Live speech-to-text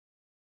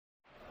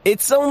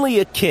It's only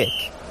a kick,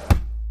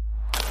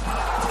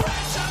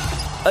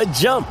 a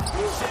jump,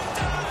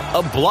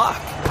 a block.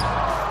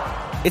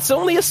 It's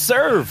only a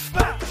serve.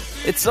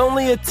 It's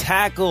only a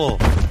tackle,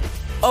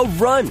 a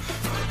run.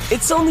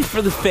 It's only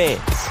for the fans.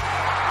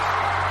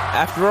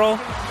 After all,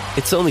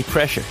 it's only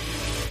pressure.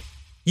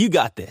 You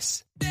got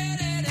this.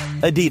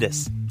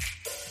 Adidas.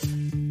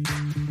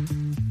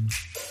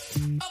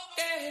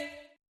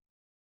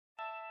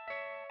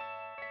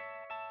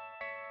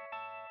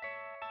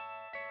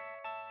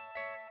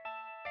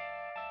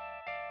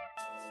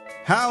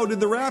 How did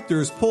the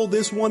Raptors pull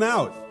this one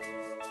out?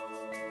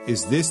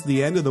 Is this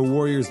the end of the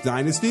Warriors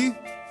dynasty?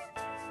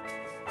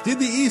 Did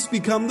the East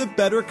become the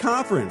better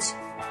conference?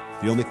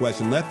 The only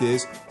question left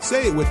is,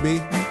 say it with me,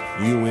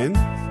 you win.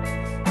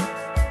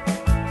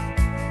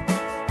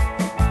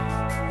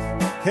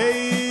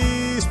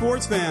 Hey,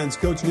 sports fans,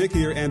 Coach Nick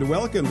here, and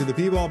welcome to the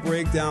P-Ball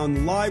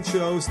Breakdown live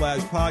show /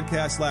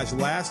 podcast /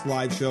 last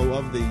live show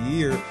of the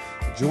year.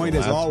 Joined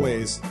as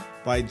always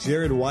by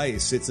Jared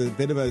Weiss. It's a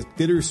bit of a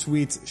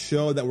bittersweet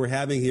show that we're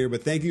having here,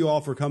 but thank you all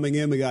for coming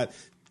in. We got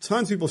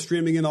tons of people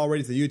streaming in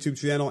already to the YouTube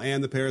channel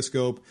and the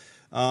Periscope.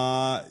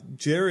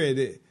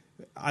 Jared,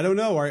 I don't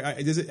know.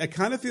 It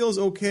kind of feels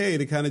okay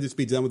to kind of just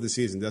be done with the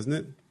season, doesn't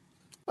it?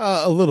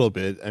 A little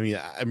bit. I mean,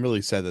 I'm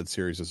really sad that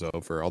series is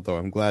over, although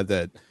I'm glad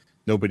that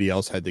nobody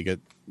else had to get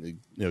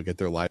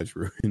their lives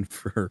ruined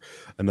for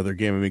another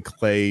game. I mean,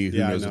 Clay, who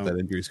knows what that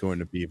injury is going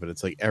to be, but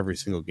it's like every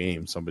single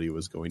game somebody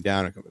was going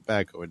down and coming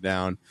back, going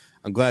down.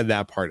 I'm glad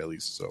that part at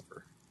least is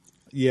over.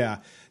 Yeah.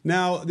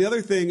 Now, the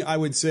other thing I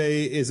would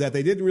say is that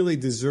they didn't really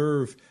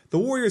deserve – the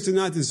Warriors did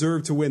not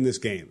deserve to win this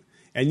game.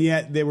 And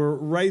yet they were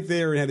right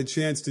there and had a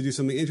chance to do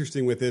something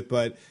interesting with it.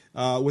 But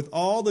with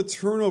all the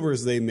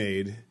turnovers they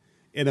made –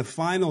 in a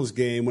finals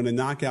game, when a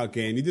knockout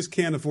game, you just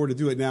can't afford to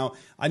do it. Now,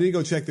 I need to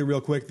go check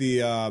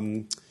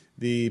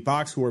the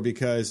box score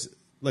because,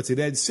 let's see,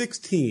 they had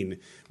 16,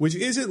 which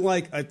isn't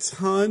like a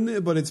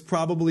ton, but it's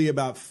probably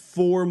about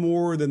 4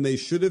 more than they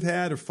should have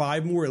had, or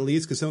 5 more at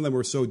least, because some of them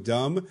were so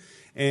dumb.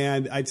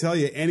 And I tell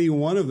you, any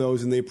one of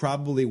those, and they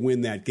probably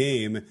win that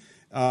game.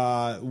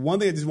 One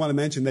thing I just want to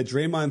mention, that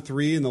Draymond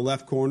 3 in the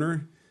left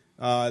corner,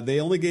 they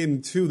only gave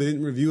him 2. They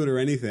didn't review it or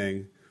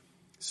anything.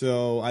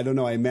 So I don't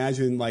know. I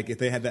imagine like if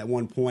they had that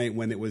one point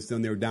when it was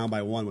done, they were down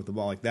by 1 with the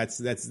ball. Like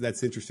that's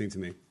interesting to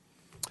me.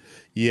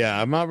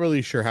 Yeah, I'm not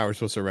really sure how we're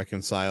supposed to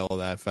reconcile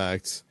that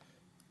fact.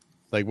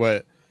 Like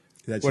what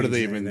do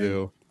they even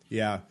do?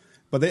 Yeah.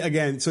 But they,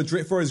 again, so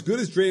for as good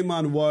as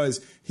Draymond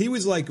was, he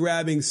was like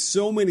grabbing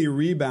so many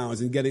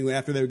rebounds and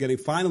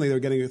finally they were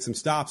getting some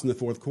stops in the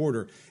fourth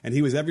quarter, and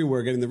he was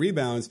everywhere getting the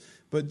rebounds.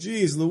 But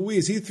geez,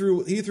 Louise, he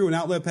threw an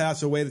outlet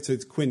pass away to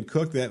Quinn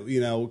Cook that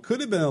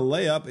could have been a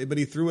layup, but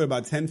he threw it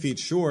about 10 feet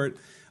short.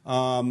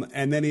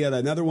 And then he had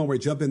another one where he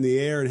jumped in the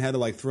air and had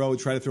to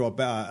try to throw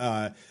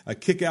a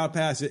kick out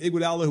pass to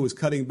Iguodala, who was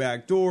cutting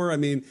back door. I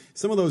mean,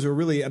 some of those are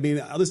really. I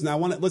mean, listen,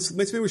 let's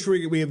make sure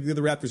we give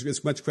the Raptors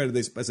as much credit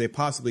as they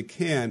possibly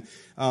can.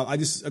 I'm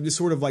just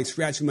sort of like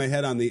scratching my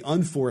head on the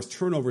unforced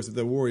turnovers that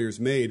the Warriors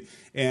made,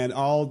 and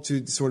all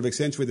to sort of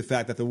accentuate the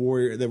fact that the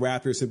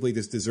Raptors simply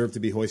just deserve to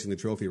be hoisting the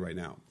trophy right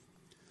now.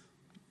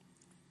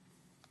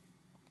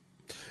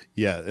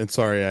 Yeah, and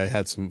sorry, I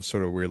had some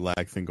sort of weird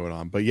lag thing going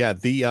on. But yeah,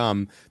 the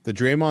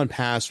Draymond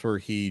pass where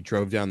he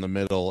drove down the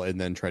middle and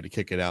then tried to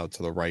kick it out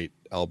to the right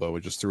elbow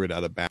and just threw it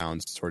out of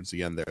bounds towards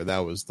the end there.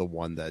 That was the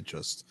one that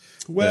just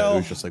it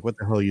was just like, what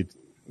the hell are you?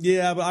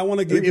 Yeah, but I want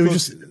to give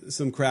Cook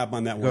some crap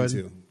on that one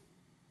too.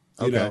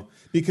 Okay,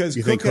 because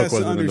you Cook think has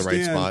Cook to wasn't understand.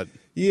 in the right spot?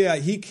 Yeah,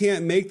 he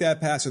can't make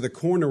that pass to the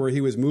corner where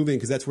he was moving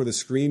because that's where the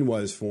screen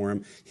was for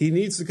him. He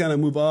needs to kind of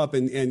move up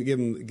and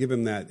give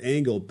him that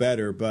angle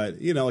better. But,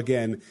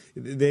 again,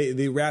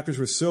 the Raptors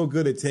were so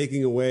good at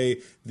taking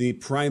away the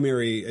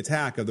primary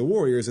attack of the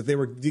Warriors that they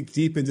were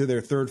deep into their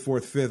third,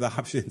 fourth, fifth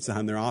options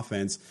on their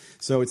offense.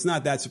 So it's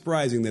not that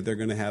surprising that they're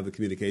going to have the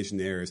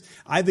communication errors.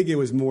 I think it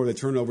was more the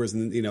turnovers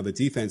and, the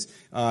defense.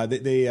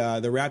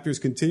 The Raptors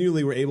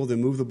continually were able to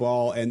move the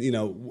ball. And,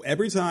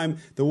 every time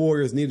the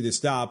Warriors needed to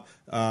stop,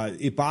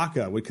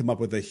 Ibaka would come up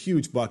with a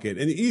huge bucket,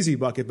 an easy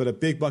bucket, but a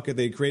big bucket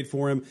they'd create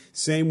for him.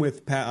 Same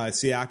with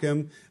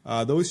Siakam.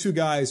 Those two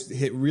guys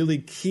hit really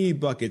key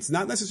buckets,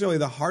 not necessarily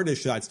the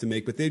hardest shots to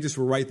make, but they just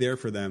were right there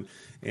for them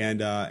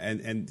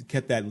and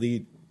kept that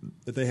lead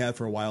that they had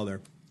for a while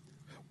there.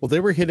 Well, they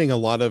were hitting a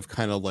lot of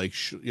kind of like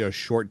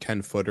short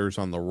 10-footers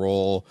on the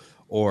roll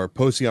or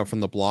posting up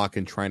from the block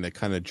and trying to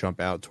kind of jump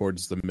out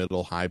towards the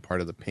middle high part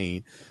of the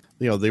paint.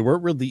 They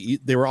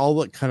were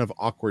all kind of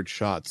awkward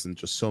shots, and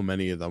just so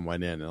many of them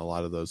went in, and a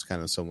lot of those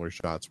kind of similar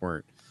shots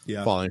weren't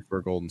falling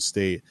for Golden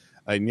State.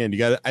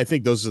 Again, I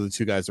think those are the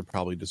two guys that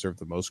probably deserve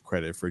the most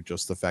credit for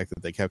just the fact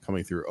that they kept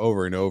coming through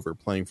over and over,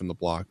 playing from the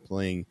block,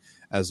 playing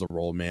as the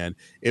roll man.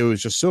 It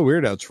was just so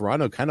weird how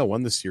Toronto kind of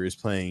won the series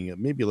playing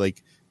maybe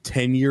like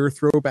 10-year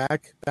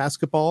throwback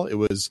basketball. It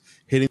was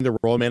hitting the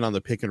roll man on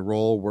the pick and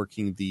roll,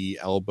 working the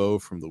elbow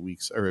from the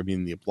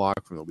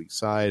block from the weak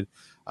side.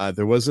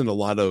 There wasn't a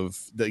lot of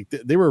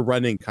they were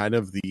running kind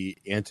of the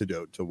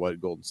antidote to what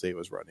Golden State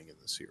was running in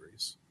the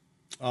series.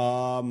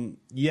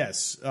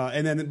 Yes,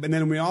 and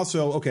then we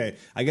also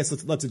I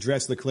guess let's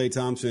address the Klay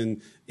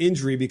Thompson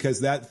injury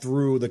because that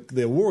threw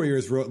the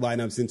Warriors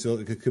lineups into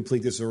a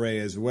complete disarray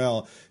as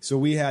well. So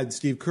we had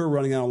Steve Kerr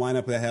running out a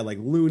lineup that had like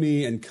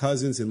Looney and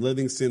Cousins and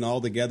Livingston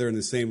all together in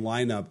the same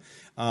lineup.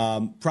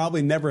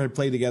 Probably never had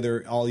played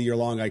together all year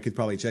long. I could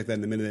probably check that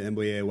in a minute at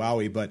NBA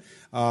Wowie, but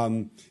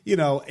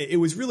it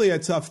was really a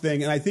tough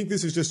thing, and I think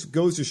this is just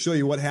goes to show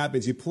you what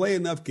happens. You play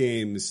enough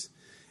games.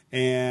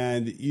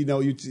 And,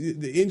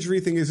 the injury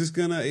thing is just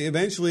going to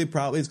eventually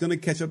it's going to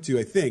catch up to you,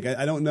 I think.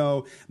 I don't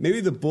know. Maybe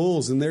the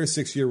Bulls in their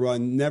 6-year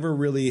run never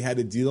really had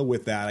to deal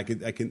with that. I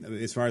can,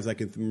 as far as I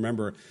can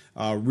remember,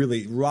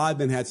 really,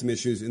 Rodman had some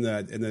issues in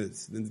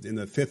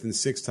the fifth and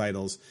sixth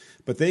titles,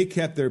 but they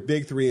kept their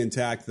big three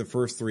intact, the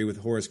first three with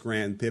Horace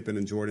Grant, Pippen,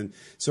 and Jordan.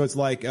 So it's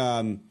like,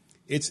 but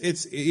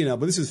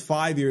this is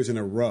 5 years in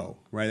a row,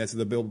 right? That's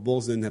the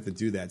Bulls didn't have to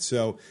do that.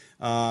 So,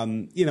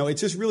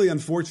 it's just really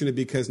unfortunate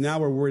because now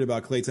we're worried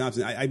about Klay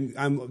Thompson.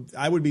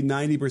 I would be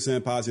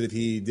 90% positive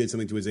he did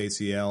something to his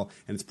ACL,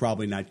 and it's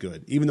probably not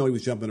good. Even though he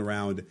was jumping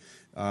around,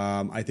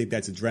 I think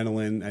that's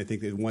adrenaline. I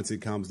think that once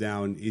it calms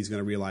down, he's going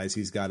to realize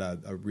he's got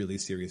a really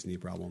serious knee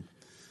problem.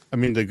 I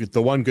mean,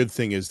 the one good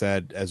thing is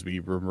that, as we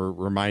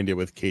reminded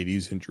with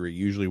KD's injury,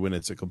 usually when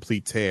it's a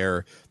complete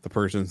tear, the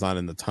person's not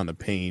in a ton of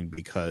pain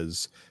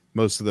because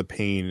most of the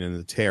pain and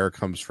the tear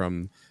comes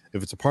from,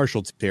 if it's a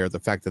partial tear, the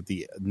fact that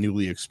the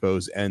newly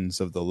exposed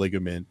ends of the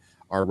ligament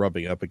are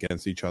rubbing up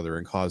against each other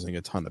and causing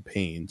a ton of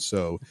pain.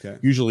 So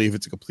usually if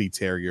it's a complete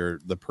tear,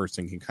 the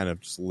person can kind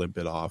of just limp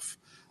it off.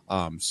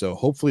 So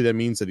hopefully that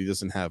means that he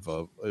doesn't have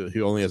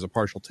he only has a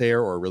partial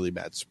tear or a really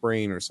bad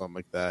sprain or something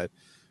like that.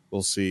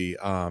 We'll see.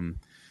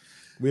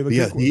 We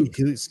have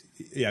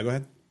go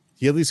ahead.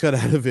 He at least got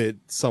out of it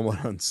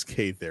somewhat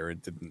unscathed there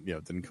and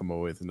didn't come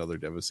away with another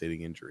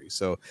devastating injury.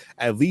 So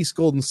at least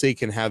Golden State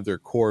can have their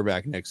core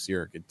back next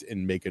year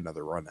and make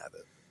another run at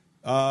it.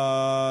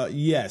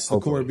 Yes,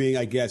 the core being,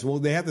 I guess. Well,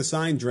 they have to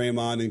sign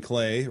Draymond and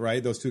Klay,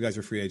 right? Those two guys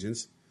are free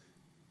agents.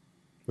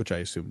 Which I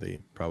assume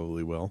they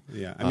probably will.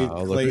 Yeah, I mean,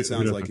 Klay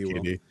sounds like he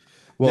will.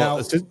 Well,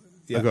 now,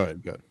 go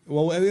ahead.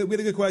 Well, we had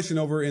a good question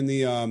over in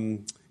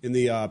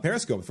the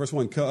Periscope. The first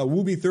one,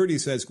 Wooby30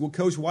 says, well,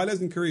 Coach, why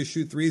doesn't Curry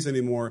shoot threes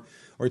anymore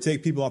or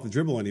take people off the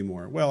dribble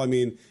anymore? Well, I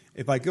mean,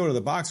 if I go to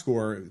the box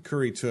score,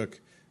 Curry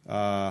took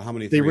how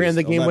many threes? They ran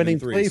the game-winning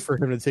play for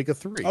him to take a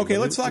three. Okay,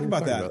 let's talk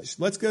about that.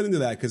 Let's get into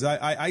that because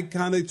I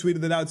kind of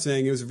tweeted it out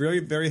saying it was very,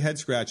 very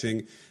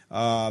head-scratching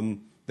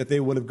that they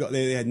would have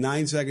they had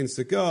 9 seconds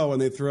to go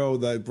and they throw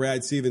the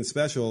Brad Stevens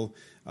special,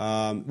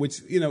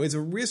 which, is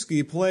a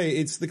risky play.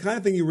 It's the kind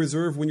of thing you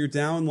reserve when you're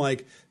down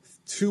like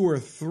 2 or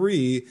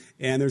 3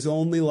 and there's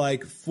only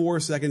like 4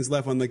 seconds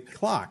left on the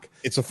clock.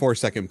 It's a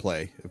 4-second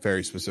play,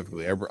 very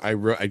specifically.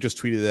 I just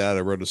tweeted it out.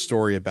 I wrote a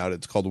story about it.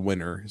 It's called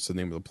Winner. It's the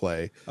name of the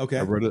play. Okay.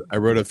 I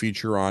wrote a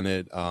feature on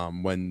it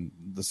when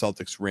the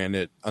Celtics ran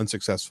it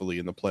unsuccessfully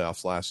in the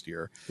playoffs last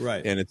year.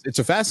 Right. And it's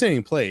a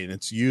fascinating play, and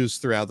it's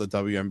used throughout the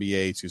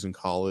WNBA. It's used in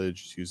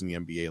college. It's used in the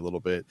NBA a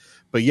little bit.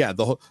 But yeah,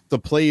 the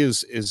play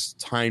is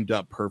timed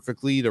up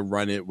perfectly to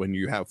run it when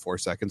you have 4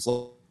 seconds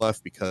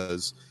left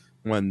because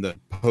when the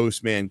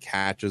postman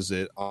catches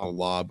it on a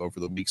lob over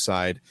the weak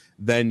side,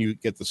 then you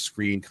get the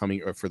screen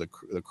coming or for the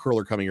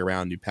curler coming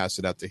around. You pass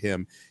it out to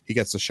him. He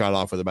gets the shot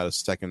off with about a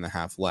second and a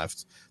half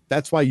left.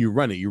 That's why you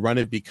run it. You run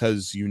it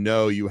because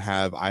you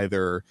have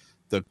either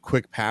the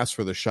quick pass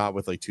for the shot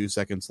with like 2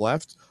 seconds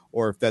left,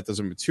 or if that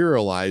doesn't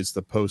materialize,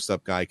 the post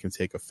up guy can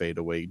take a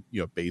fadeaway,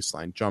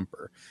 baseline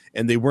jumper.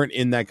 And they weren't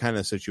in that kind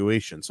of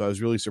situation. So I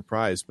was really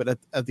surprised. But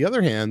at the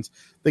other hand,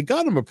 they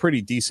got him a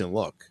pretty decent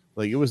look.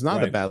 Like, it was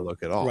not a bad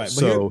look at all. Right.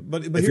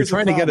 But if you're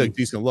trying to get a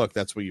decent look,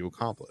 that's what you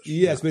accomplish.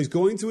 Yes, but he's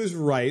going to his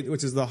right,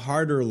 which is the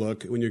harder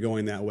look when you're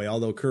going that way.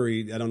 Although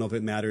Curry, I don't know if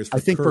it matters for I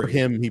think Curry. For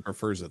him, he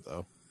prefers it,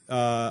 though.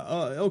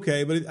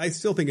 Okay, but I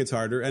still think it's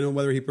harder. I don't know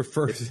whether he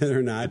prefers it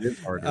or not. It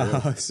is harder.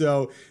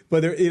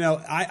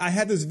 I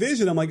had this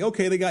vision. I'm like,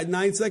 okay, they got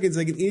 9 seconds.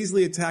 They can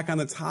easily attack on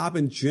the top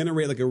and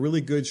generate like a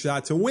really good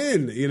shot to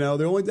win.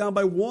 They're only down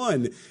by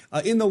 1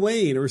 in the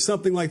lane or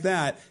something like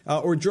that,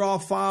 or draw a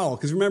foul.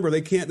 Because remember,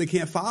 they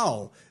can't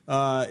foul.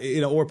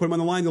 Or put them on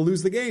the line to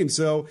lose the game.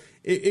 So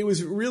it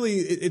was really,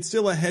 it's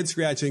still a head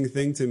scratching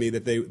thing to me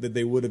that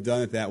they would have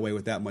done it that way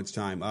with that much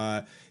time.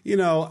 I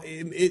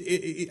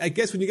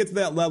guess when you get to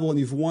that level and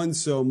you've won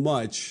so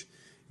much,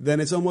 then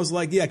it's almost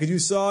like, because you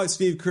saw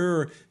Steve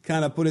Kerr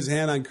kind of put his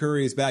hand on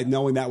Curry's back,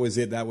 knowing that was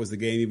it, that was the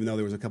game, even though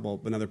there was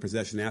another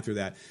possession after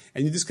that.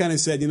 And you just kind of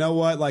said, you know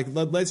what, like,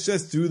 let's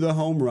just do the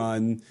home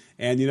run,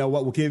 and you know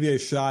what, we'll give you a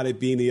shot at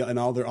being an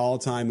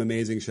all-time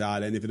amazing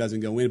shot, and if it doesn't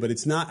go in, but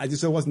it's not,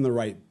 it wasn't the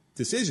right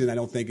decision, I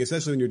don't think,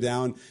 especially when you're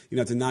down,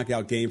 it's a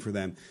knockout game for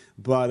them.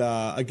 But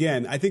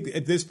again, I think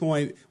at this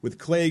point, with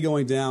Klay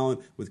going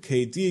down, with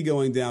KD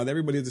going down,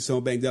 everybody just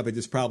so banged up, it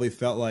just probably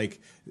felt like,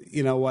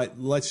 you know what,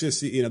 let's just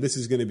see, this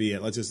is going to be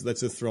it. Let's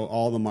just throw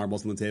all the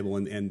marbles on the table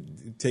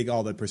and take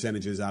all the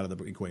percentages out of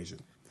the equation.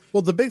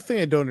 Well, the big thing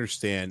I don't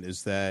understand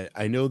is that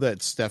I know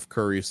that Steph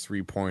Curry's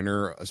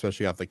 3-pointer,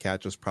 especially off the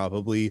catch, is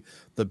probably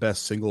the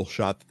best single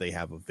shot that they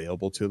have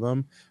available to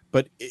them.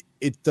 But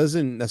it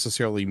doesn't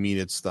necessarily mean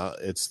it's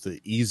the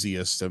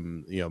easiest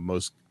and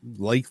most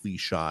likely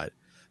shot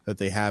that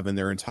they have in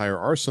their entire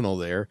arsenal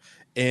there.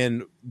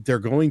 And they're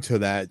going to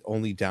that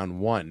only down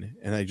one.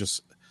 And I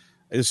just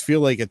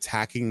feel like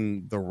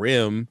attacking the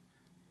rim,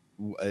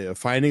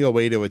 finding a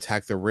way to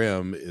attack the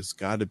rim is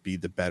got to be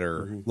the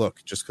better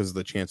look, just because of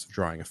the chance of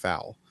drawing a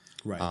foul.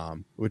 Right.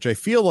 Which I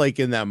feel like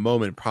in that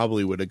moment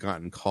probably would have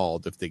gotten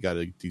called if they got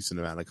a decent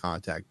amount of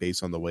contact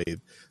based on the way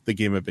the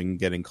game had been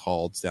getting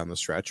called down the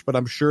stretch. But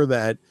I'm sure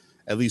that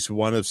at least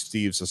one of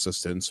Steve's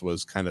assistants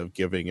was kind of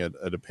giving an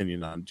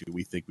opinion on, do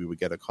we think we would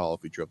get a call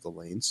if we drove the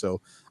lane?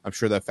 So I'm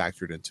sure that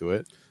factored into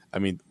it. I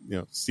mean,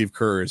 Steve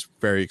Kerr is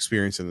very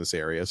experienced in this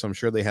area, so I'm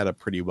sure they had a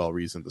pretty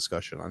well-reasoned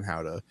discussion on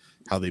how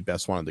they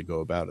best wanted to go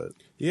about it.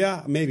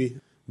 Yeah, maybe.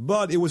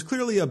 But it was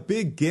clearly a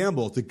big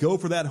gamble to go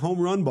for that home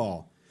run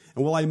ball.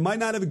 And while I might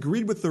not have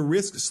agreed with the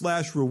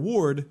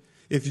risk/reward,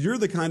 if you're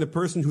the kind of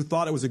person who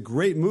thought it was a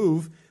great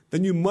move,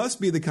 then you must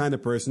be the kind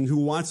of person who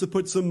wants to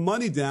put some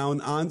money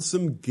down on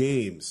some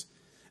games.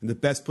 And the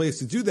best place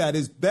to do that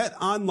is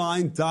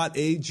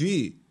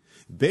betonline.ag.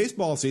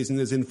 Baseball season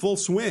is in full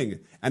swing,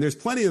 and there's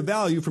plenty of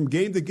value from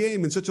game to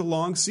game in such a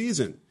long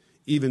season.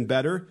 Even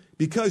better,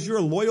 because you're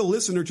a loyal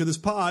listener to this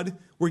pod,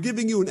 we're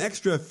giving you an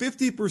extra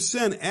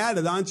 50%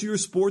 added onto your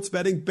sports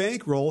betting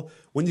bankroll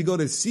when you go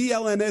to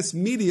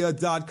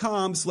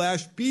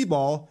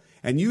clnsmedia.com/bball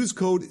and use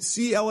code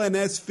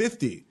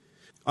CLNS50.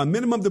 A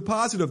minimum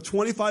deposit of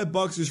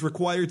 $25 is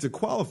required to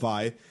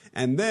qualify,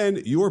 and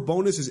then your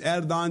bonus is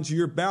added onto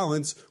your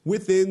balance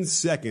within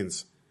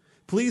seconds.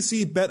 Please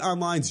see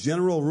BetOnline's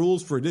general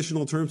rules for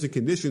additional terms and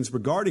conditions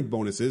regarding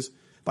bonuses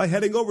by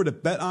heading over to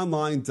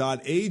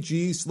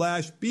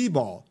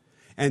betonline.ag/bball.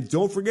 And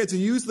don't forget to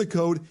use the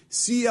code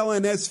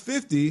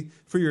CLNS50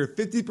 for your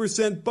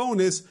 50%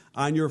 bonus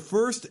on your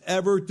first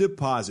ever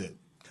deposit.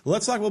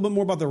 Let's talk a little bit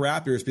more about the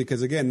Raptors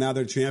because, again, now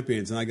they're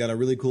champions, and I got a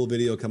really cool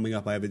video coming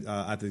up. I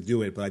have to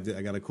do it, but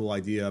I got a cool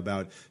idea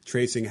about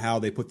tracing how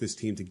they put this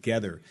team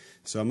together.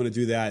 So I'm going to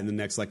do that in the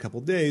next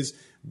couple days.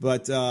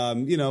 But,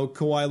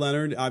 Kawhi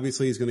Leonard,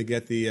 obviously, is going to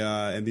get the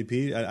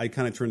MVP. I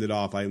kind of turned it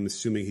off. I'm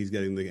assuming he's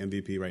getting the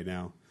MVP right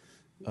now.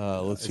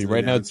 Let's see.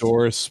 Right now,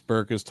 Doris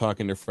Burke is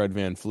talking to Fred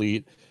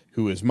VanVleet,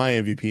 who is my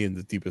MVP in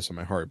the deepest of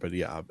my heart. But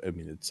yeah, I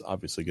mean, it's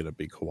obviously going to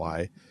be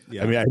Kawhi.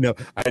 Yeah. I mean,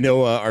 I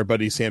know. Our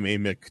buddy Sam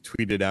Amick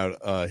tweeted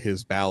out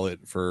his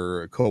ballot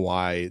for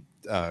Kawhi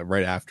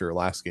right after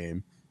last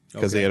game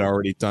because they had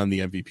already done the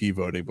MVP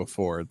voting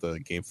before the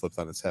game flipped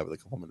on its head with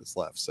a couple minutes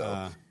left.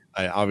 So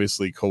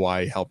obviously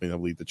Kawhi helping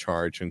them lead the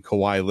charge, and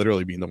Kawhi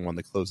literally being the one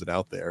to close it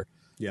out there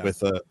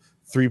with a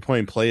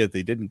 3-point play that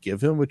they didn't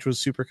give him, which was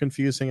super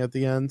confusing at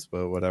the end,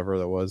 but whatever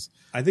that was.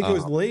 I think it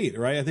was late,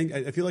 right?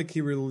 I feel like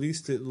he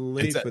released it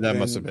late. But that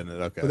must have been it.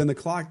 Okay. But then the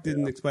clock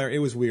didn't expire. It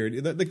was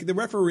weird. The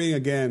refereeing,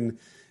 again,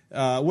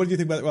 what do you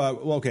think about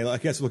well, okay, I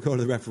guess we'll go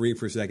to the referee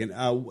for a second.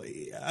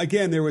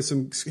 Again, there was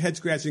some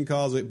head-scratching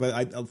calls,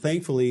 but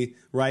thankfully,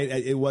 right,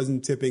 it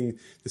wasn't tipping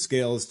the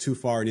scales too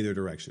far in either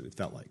direction, it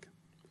felt like.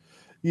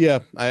 Yeah,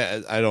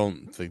 I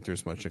don't think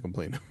there's much to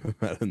complain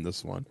about in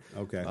this one.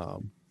 Okay.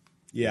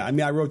 Yeah, I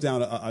mean, I wrote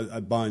down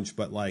a bunch,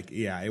 but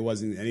it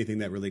wasn't anything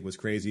that really was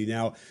crazy.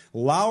 Now,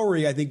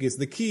 Lowry, I think, is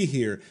the key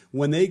here.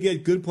 When they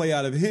get good play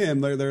out of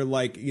him, they're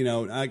like,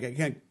 I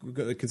can't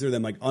consider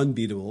them like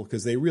unbeatable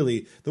because the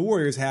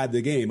Warriors had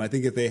the game. I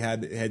think if they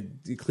had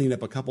cleaned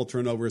up a couple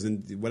turnovers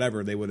and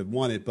whatever, they would have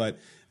won it. But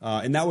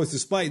and that was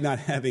despite not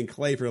having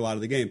Clay for a lot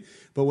of the game.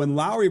 But when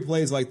Lowry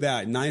plays like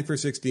that, 9 for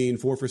 16,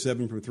 4 for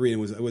 7 from 3,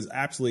 and was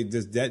absolutely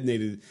just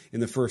detonated in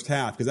the first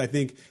half. Because I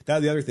think that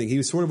was the other thing. He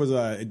was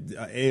a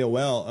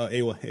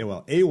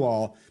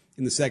AWOL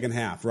in the second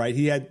half, right?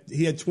 He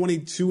had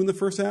 22 in the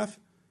first half.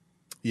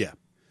 Yeah.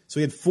 So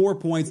he had 4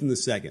 points in the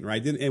second,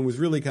 right? And was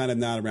really kind of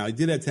not around. He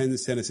did have 10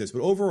 assists,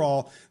 but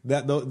overall,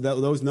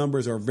 those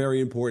numbers are very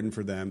important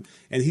for them.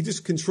 And he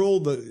just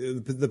controlled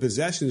the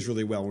possessions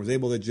really well. Was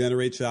able to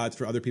generate shots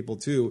for other people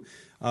too.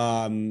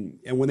 And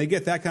when they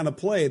get that kind of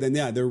play, then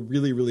they're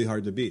really, really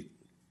hard to beat.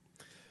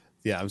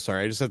 Yeah, I'm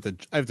sorry. I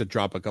have to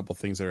drop a couple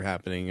things that are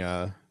happening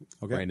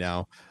right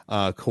now.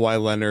 Kawhi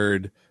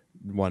Leonard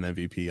won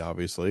MVP,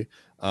 obviously.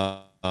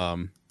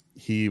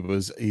 He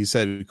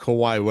said,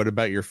 Kawhi, what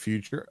about your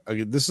future?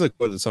 This is a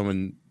quote that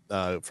someone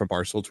from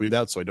Barstool tweeted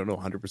out, so I don't know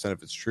 100%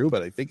 if it's true,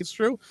 but I think it's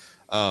true.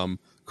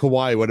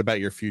 Kawhi, what about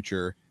your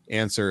future?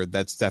 Answer,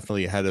 that's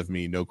definitely ahead of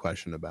me, no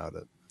question about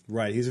it.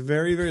 Right. He's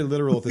very, very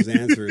literal with his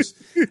answers.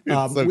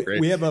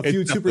 We have a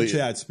few super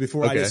chats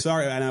before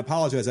sorry, and I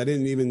apologize. I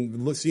didn't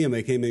even see him.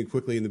 They came in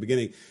quickly in the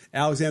beginning.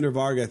 Alexander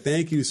Varga,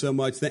 thank you so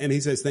much. And he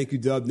says, thank you,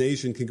 Dub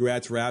Nation.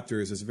 Congrats,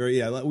 Raptors. It's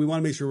we want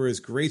to make sure we're as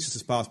gracious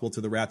as possible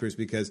to the Raptors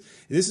because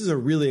this is a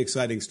really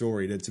exciting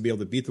story to be able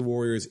to beat the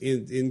Warriors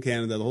in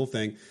Canada, the whole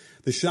thing.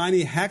 The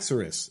Shiny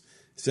Haxorus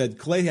said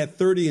Clay had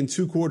 30 in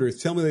 2 quarters.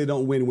 Tell me they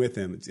don't win with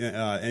him.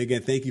 And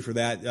again, thank you for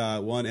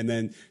that one. And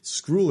then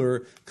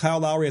Scruler, Kyle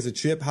Lowry has a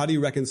chip. How do you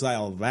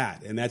reconcile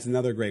that? And that's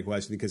another great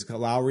question because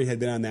Lowry had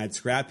been on that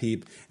scrap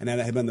heap, and that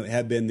had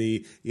been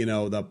the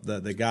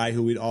the guy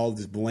who we'd all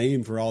just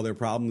blame for all their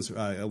problems,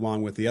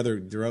 along with the other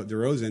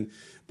DeRozan.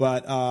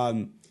 But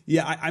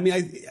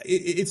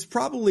it's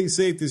probably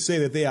safe to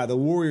say that the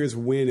Warriors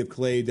win if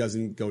Clay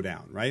doesn't go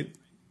down, right?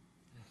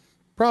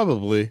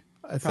 Probably,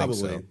 I think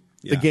so.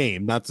 Yeah. The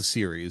game, not the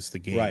series. The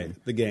game,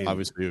 right? The game.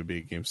 Obviously, it would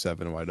be Game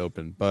 7 wide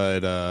open,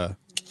 but I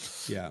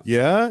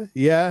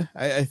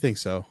think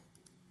so.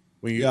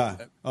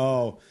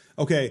 Oh,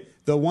 okay.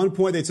 The 1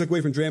 point they took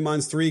away from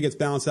Draymond's 3 gets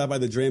balanced out by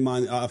the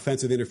Draymond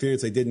offensive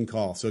interference they didn't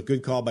call. So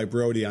good call by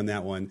Brody on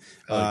that one.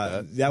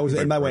 That was,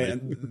 and by the way,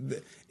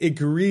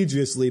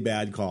 egregiously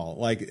bad call.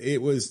 Like,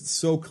 it was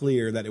so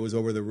clear that it was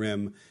over the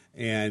rim.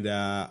 And,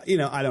 I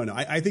don't know.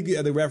 I think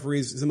the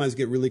referees sometimes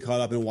get really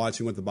caught up in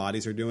watching what the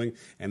bodies are doing,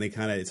 and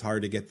it's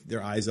hard to get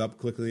their eyes up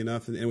quickly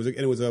enough. And it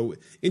was a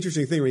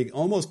interesting thing where he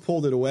almost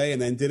pulled it away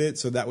and then did it.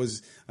 So that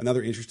was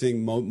another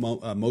interesting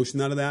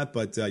motion out of that.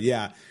 But,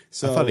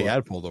 So I thought he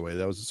had pulled away.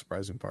 That was the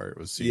surprising part. It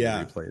was seeing the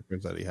replay. It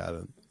turns out he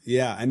hadn't.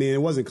 Yeah. I mean,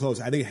 it wasn't close.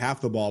 I think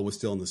half the ball was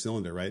still in the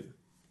cylinder, right?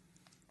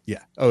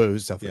 Yeah. Oh, it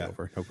was definitely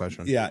over. No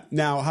question. Yeah.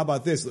 Now, how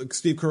about this?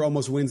 Steve Kerr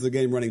almost wins the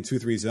game running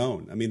 2-3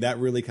 zone. I mean, that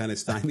really kind of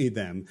stymied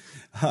them.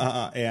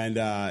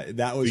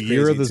 That was the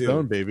year of the too.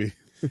 zone, baby.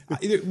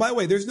 By the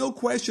way, there's no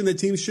question that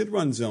teams should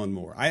run zone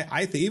more.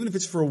 I think even if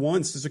it's for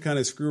once, just to kind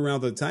of screw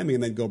around with the timing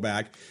and then go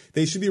back,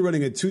 they should be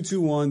running a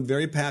 2-2-1,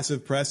 very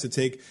passive press to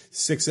take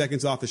 6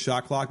 seconds off the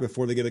shot clock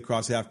before they get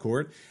across half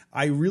court.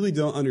 I really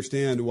don't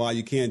understand why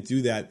you can't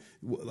do that,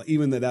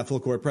 even that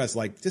full court press,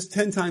 like just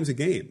 10 times a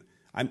game.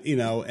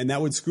 And that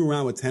would screw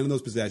around with 10 of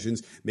those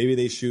possessions. Maybe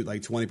they shoot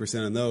like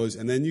 20% on those,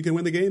 and then you can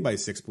win the game by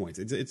 6 points.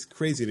 It's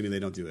crazy to me they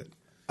don't do it.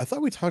 I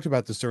thought we talked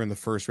about this during the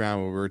first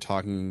round when we were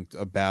talking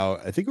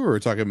about, I think we were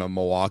talking about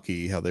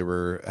Milwaukee, how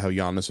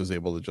Giannis was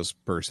able to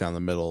just burst down the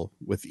middle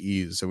with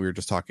ease. So we were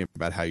just talking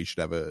about how you should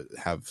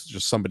have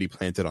just somebody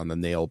planted on the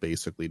nail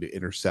basically to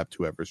intercept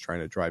whoever's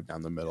trying to drive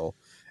down the middle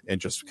and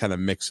just kind of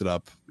mix it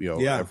up,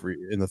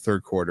 in the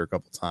third quarter a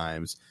couple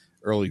times.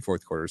 Early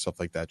fourth quarter, stuff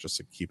like that, just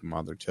to keep them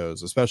on their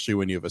toes, especially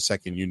when you have a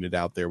second unit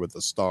out there with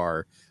a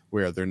star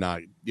where they're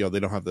not, they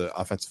don't have the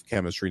offensive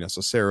chemistry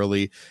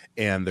necessarily,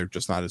 and they're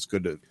just not as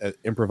good at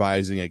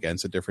improvising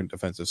against a different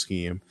defensive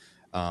scheme.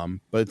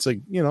 But it's like,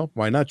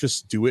 why not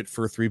just do it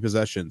for 3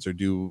 possessions or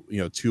do,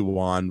 2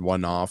 on,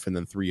 1 off, and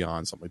then 3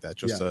 on, something like that,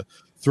 just to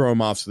throw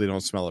them off so they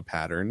don't smell a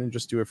pattern, and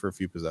just do it for a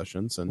few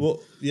possessions. And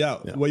what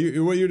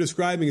you're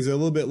describing is a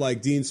little bit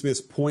like Dean Smith's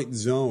point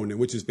zone,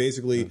 which is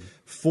basically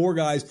 4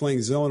 guys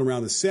playing zone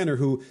around the center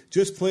who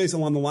just plays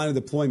along the line of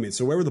deployment.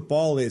 So wherever the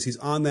ball is, he's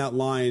on that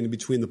line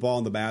between the ball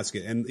and the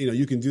basket. And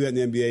you can do that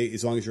in the NBA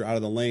as long as you're out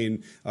of the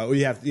lane.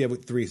 You have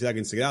 3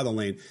 seconds to get out of the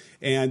lane.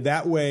 And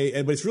that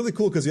way, but it's really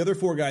cool because the other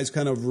 4 guys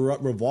kind of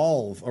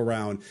revolve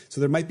around.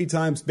 So there might be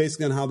times,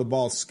 basically on how the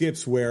ball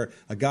skips, where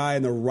a guy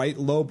in the right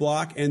low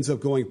block ends up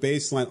going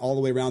baseline all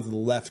the way around to the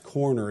left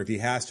corner if he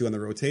has to on the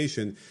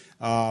rotation.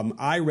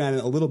 I ran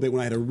it a little bit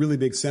when I had a really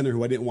big center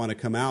who I didn't want to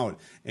come out,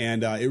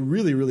 and it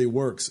really, really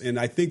works. And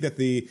I think that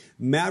the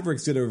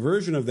Mavericks did a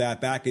version of that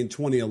back in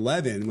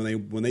 2011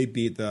 when they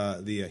beat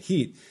the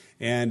Heat.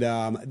 And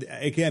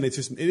again, it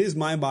is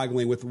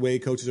mind-boggling with the way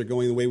coaches are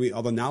going,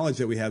 all the knowledge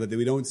that we have, that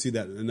we don't see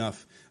that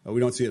enough. We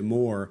don't see it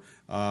more.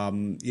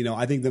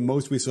 I think the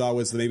most we saw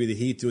was maybe the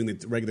Heat doing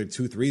the regular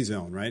 2-3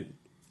 zone, right?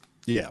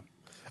 Yeah.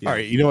 All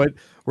right, you know what?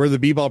 We're the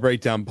B-ball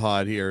breakdown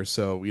pod here,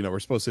 so we're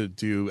supposed to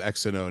do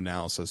X and O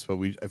analysis, but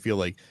I feel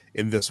like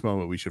in this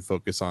moment we should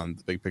focus on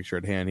the big picture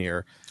at hand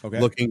here. Okay.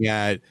 Looking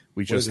at,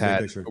 we just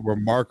had a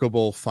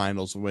remarkable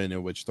finals win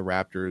in which the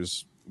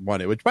Raptors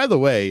won it. Which, by the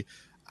way,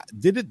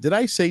 did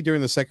I say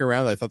during the second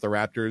round that I thought the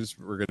Raptors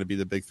were going to be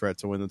the big threat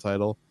to win the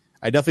title?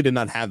 I definitely did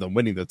not have them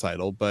winning the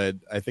title, but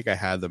I think I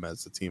had them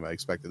as the team I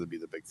expected to be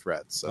the big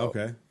threat. So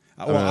okay.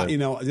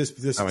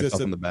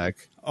 Just on the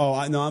back.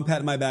 Oh, no, I'm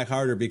patting my back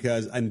harder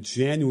because in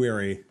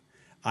January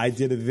I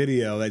did a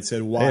video that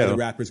said why the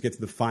Raptors get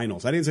to the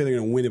finals. I didn't say they're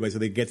going to win it, but I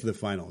said they get to the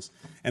finals.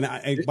 And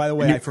by the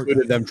way, I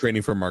forgot them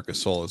training for Marc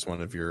Gasol as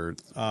one of your.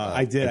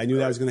 I did. I knew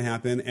that was going to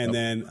happen. And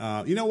then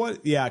you know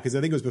what? Yeah, because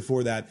I think it was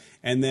before that.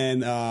 And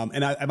then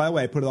by the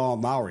way, I put it all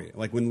on Lowry.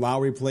 Like when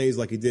Lowry plays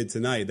like he did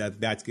tonight,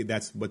 that's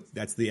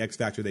the X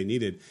factor they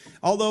needed.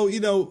 Although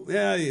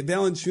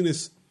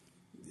Valanciunas.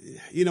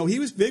 He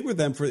was big with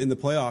them in the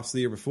playoffs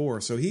the year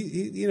before, so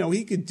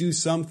he could do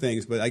some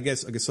things, but I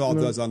guess Gasol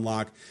does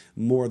unlock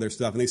more of their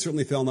stuff, and they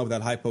certainly fell in love with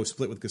that high post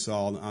split with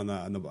Gasol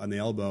on the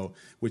elbow,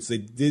 which they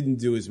didn't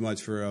do as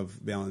much of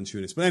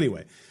Valanciunas. But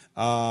anyway,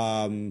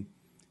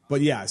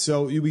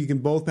 so we can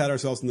both pat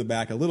ourselves on the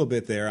back a little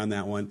bit there on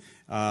that one.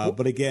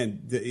 But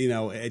again,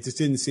 it just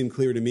didn't seem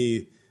clear to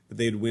me that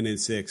they'd win in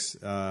 6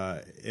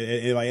 by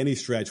any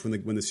stretch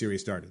when the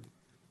series started.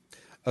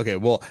 Okay,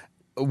 well.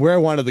 where I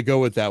wanted to go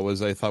with that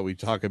was I thought we'd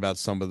talk about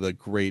some of the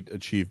great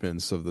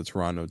achievements of the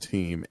Toronto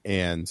team.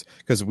 And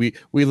because we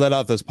let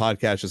out this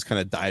podcast just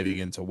kind of diving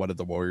into what did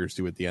the Warriors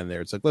do at the end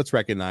there. It's like, let's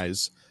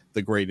recognize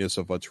the greatness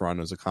of what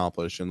Toronto's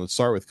accomplished. And let's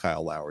start with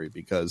Kyle Lowry,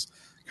 because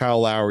Kyle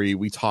Lowry,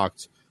 we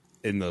talked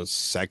in the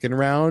second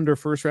round or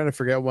first round, I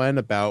forget when,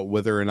 about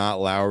whether or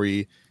not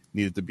Lowry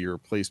needed to be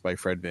replaced by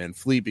Fred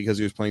VanVleet because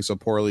he was playing so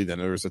poorly. Then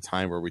there was a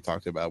time where we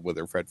talked about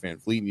whether Fred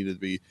VanVleet needed to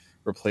be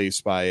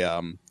replaced by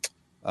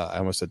I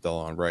almost said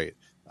Delon Wright.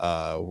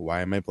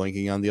 Why am I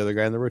blanking on the other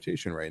guy in the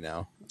rotation right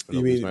now?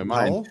 You mean my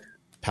mind?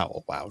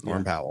 Powell. Wow,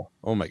 Norm Powell.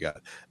 Oh my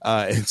God.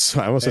 And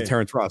so I almost said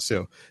Terrence Ross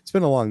too. It's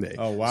been a long day.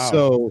 Oh wow.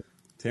 So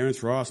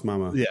Terrence Ross,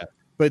 mama. Yeah,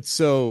 but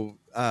so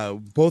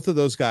both of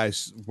those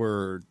guys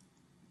were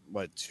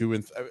two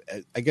and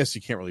I guess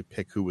you can't really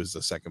pick who was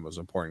the second most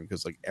important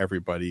because like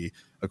everybody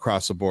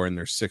across the board and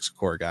their 6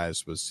 core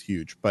guys was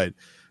huge, but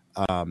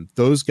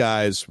those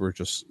guys were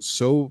just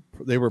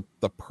they were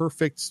the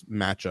perfect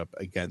matchup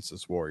against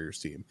this Warriors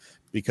team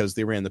because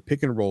they ran the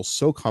pick and roll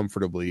so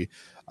comfortably.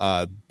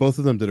 Both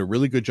of them did a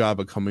really good job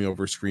of coming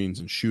over screens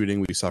and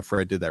shooting. We saw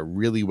Fred did that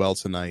really well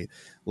tonight.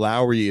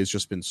 Lowry has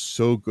just been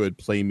so good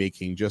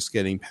playmaking, just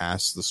getting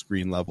past the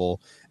screen level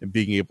and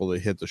being able to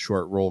hit the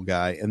short roll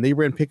guy. And they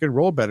ran pick and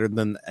roll better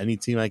than any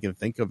team I can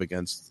think of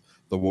against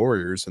the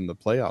Warriors in the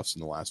playoffs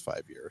in the last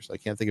 5 years. I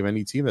can't think of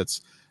any team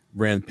that's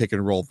ran pick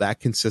and roll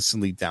that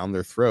consistently down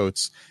their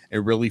throats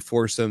and really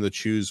forced them to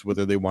choose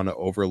whether they want to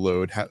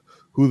overload,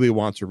 who they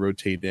want to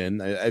rotate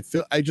in.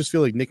 I just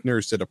feel like Nick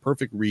Nurse did a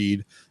perfect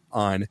read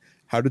on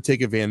how to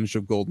take advantage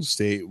of Golden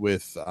State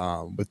with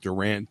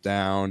Durant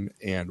down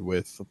and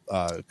with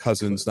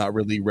Cousins not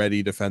really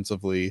ready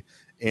defensively,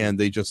 and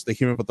they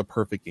came up with the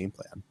perfect game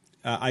plan.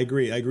 I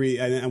agree,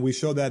 and we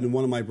showed that in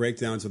one of my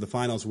breakdowns of the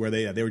finals where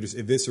they were just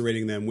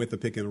eviscerating them with the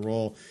pick and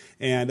roll.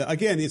 And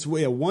again, it's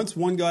once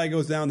one guy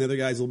goes down, the other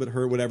guy's a little bit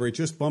hurt, whatever. It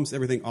just bumps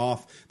everything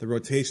off. The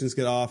rotations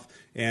get off,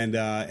 and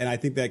I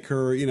think that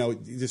Kerr,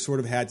 just sort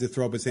of had to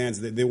throw up his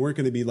hands. They weren't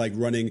going to be like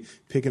running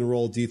pick and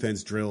roll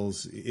defense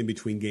drills in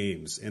between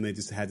games, and they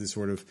just had to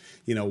sort of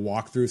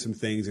walk through some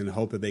things and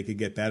hope that they could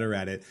get better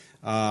at it.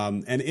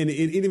 And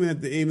even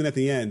at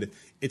the end,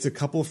 it's a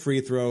couple of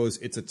free throws,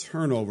 it's a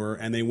turnover,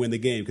 and they win the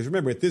game. Because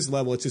remember, at this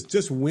level, it's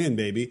just win,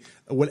 baby.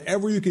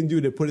 Whatever you can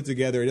do to put it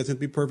together, it doesn't have to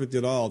be perfect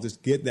at all.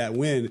 Just get that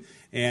win,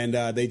 and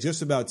they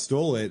just about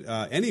stole it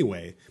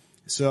anyway.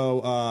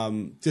 So,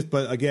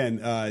 but again,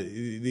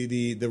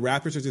 the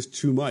Raptors are just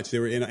too much. They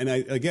were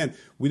again,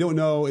 we don't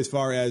know as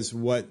far as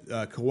what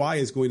Kawhi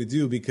is going to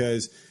do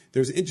because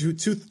there's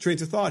two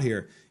trains of thought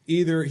here.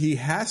 Either he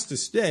has to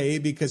stay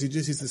because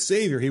he's the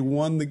savior. He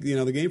won the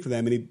game for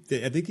them, and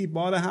I think he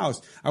bought a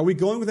house. Are we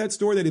going with that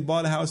story that he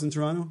bought a house in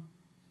Toronto?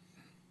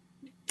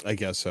 I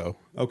guess so.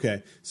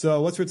 Okay,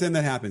 so let's pretend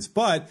that happens.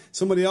 But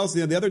somebody else,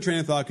 the other train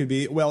of thought could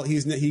be, well,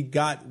 he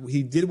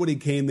did what he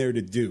came there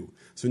to do,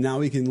 so now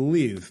he can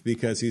leave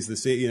because he's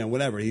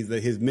whatever.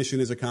 His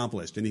mission is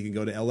accomplished, and he can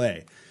go to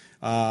L.A.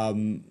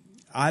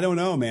 I don't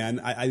know,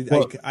 man.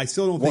 I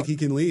still don't think he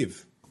can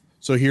leave.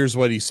 So here's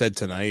what he said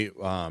tonight.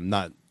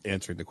 Not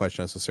answering the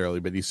question necessarily,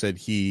 but he said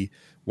he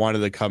wanted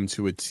to come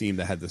to a team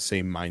that had the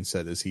same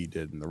mindset as he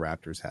did, and the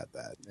Raptors had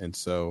that. And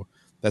so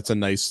I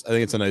think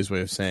it's a nice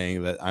way of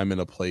saying that I'm in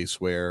a place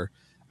where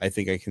I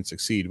think I can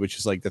succeed, which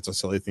is like, that's a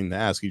silly thing to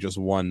ask. He just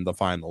won the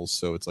finals.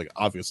 So it's like,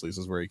 obviously this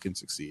is where he can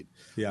succeed.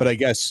 Yeah. But I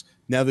guess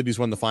now that he's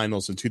won the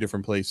finals in 2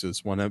 different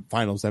places, won a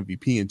finals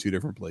MVP in 2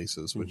 different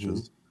places, which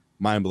is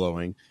mind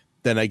blowing,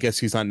 then I guess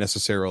he's not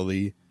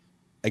necessarily,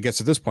 I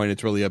guess at this point,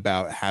 it's really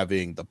about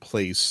having the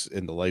place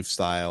and the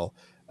lifestyle,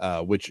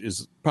 which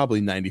is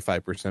probably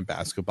 95%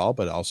 basketball,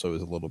 but also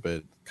is a little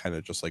bit kind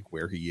of just like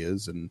where he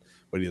is and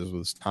what he does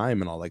with his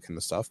time and all that kind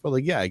of stuff. But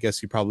like, yeah, I guess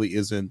he probably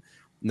isn't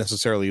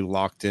necessarily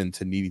locked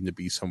into needing to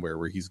be somewhere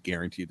where he's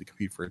guaranteed to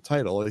compete for a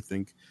title. I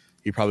think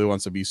he probably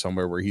wants to be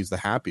somewhere where he's the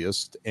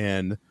happiest.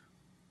 And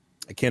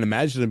I can't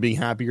imagine him being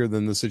happier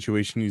than the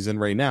situation he's in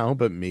right now,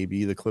 but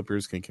maybe the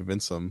Clippers can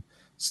convince him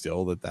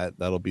still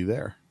that'll be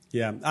there.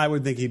 Yeah, I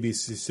would think he'd be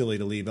silly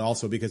to leave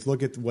also because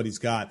look at what he's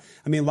got.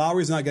 I mean,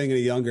 Lowry's not getting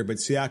any younger, but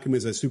Siakam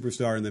is a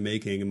superstar in the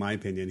making, in my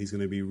opinion. He's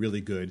going to be really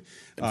good.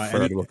 And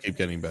Fred will keep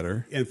getting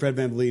better. And Fred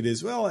VanVleet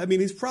is, well, I mean,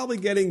 he's probably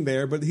getting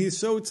there, but he's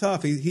so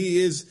tough.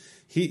 He's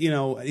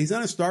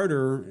not a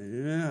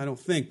starter, I don't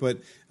think, but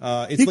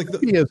it's he could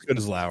be as good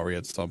as Lowry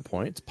at some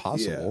point. It's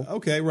possible. Yeah,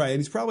 okay, right. And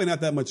he's probably not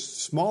that much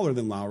smaller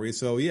than Lowry,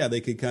 so yeah, they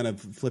could kind of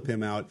flip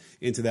him out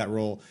into that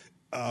role.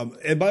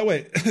 And by the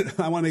way,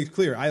 I want to make it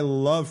clear, I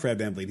love Fred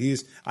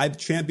VanVleet. I've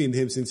championed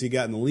him since he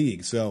got in the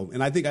league. So,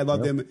 and I think I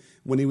loved him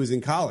when he was in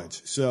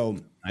college. So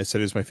I said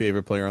he was my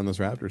favorite player on this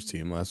Raptors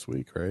team last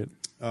week, right?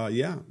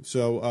 Yeah.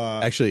 So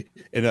actually,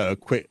 in a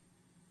quick,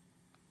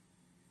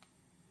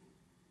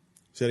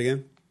 say it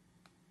again.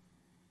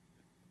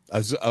 I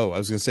was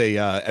going to say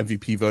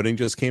MVP voting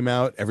just came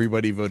out.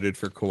 Everybody voted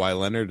for Kawhi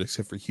Leonard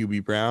except for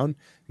Hubie Brown.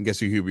 And guess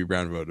who Hubie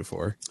Brown voted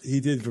for? He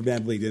did for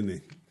VanVleet, didn't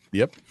he?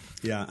 Yep.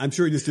 Yeah, I'm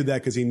sure he just did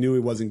that because he knew he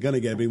wasn't going to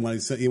get it, but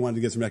he wanted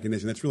to get some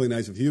recognition. That's really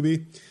nice of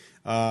Hubie.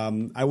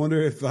 I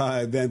wonder if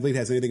Van Vliet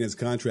has anything in his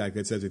contract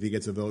that says if he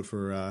gets a vote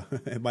for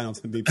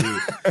Finals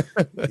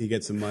MVP, he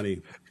gets some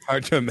money.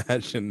 Hard to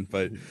imagine,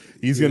 but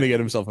he's going to get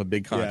himself a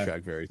big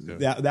contract very soon.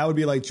 That would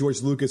be like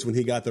George Lucas when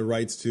he got the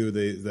rights to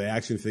the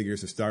action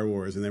figures of Star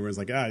Wars, and everyone's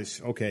like,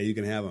 okay, you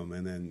can have them,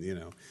 and then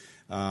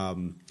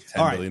 $10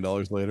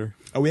 billion later.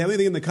 We have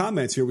anything in the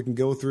comments here we can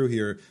go through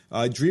here?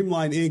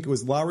 Dreamline Inc.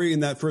 was Lowry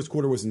in that first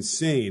quarter was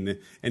insane,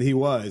 and he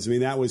was. I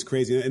mean, that was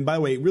crazy. And by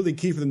the way, really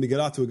key for them to get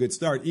off to a good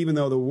start, even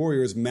though the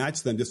Warriors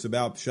matched them just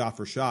about shot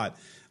for shot.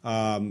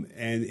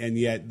 And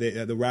yet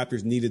the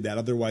Raptors needed that.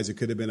 Otherwise, it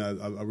could have been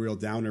a real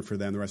downer for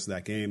them the rest of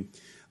that game.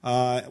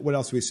 What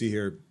else do we see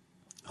here?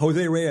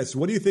 Jose Reyes,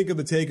 what do you think of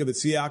the take of that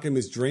Siakam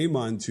is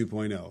Draymond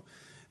 2.0?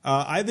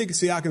 I think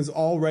Siakam's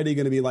already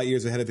going to be light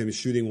years ahead of him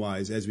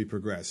shooting-wise as we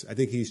progress. I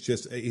think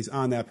he's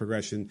on that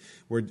progression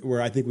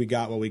where I think we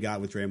got what we got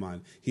with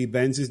Draymond. He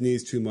bends his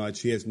knees too much.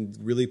 He has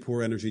really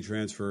poor energy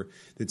transfer.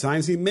 The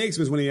times he makes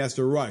them is when he has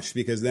to rush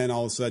because then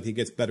all of a sudden he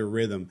gets better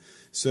rhythm.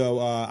 So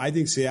I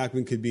think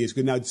Siakam could be as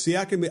good. Now,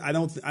 Siakam, I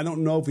don't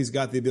know if he's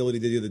got the ability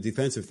to do the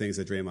defensive things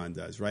that Draymond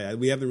does, right?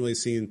 We haven't really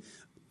seen –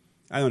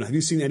 I don't know. Have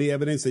you seen any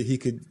evidence that he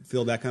could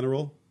fill that kind of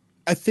role?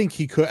 I think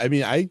he could. I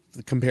mean,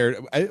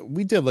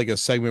 we did like a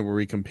segment where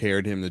we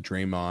compared him to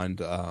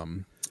Draymond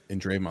in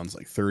Draymond's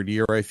like third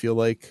year, I feel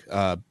like,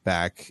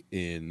 back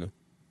in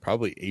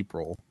probably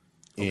April.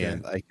 Okay.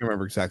 And I can't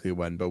remember exactly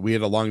when, but we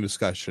had a long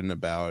discussion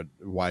about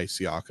why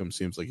Siakam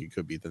seems like he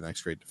could be the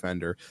next great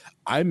defender.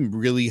 I'm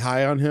really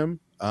high on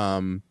him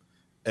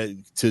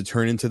to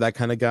turn into that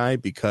kind of guy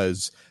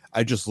because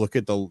I just look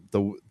at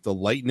the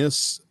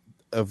lightness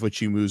of which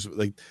he moves,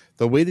 like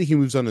the way that he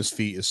moves on his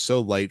feet is so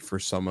light for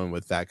someone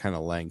with that kind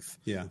of length.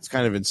 Yeah, it's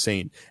kind of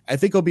insane. I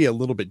think he'll be a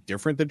little bit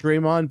different than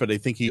Draymond, but I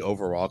think he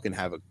overall can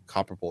have a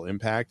comparable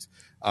impact.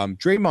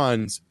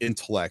 Draymond's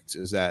intellect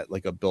is at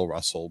like a Bill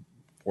Russell,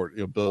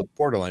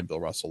 borderline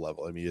Bill Russell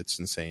level. I mean, it's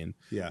insane.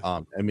 Yeah.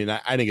 I mean, I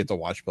didn't get to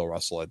watch Bill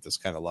Russell at this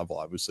kind of level.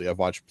 Obviously, I've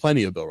watched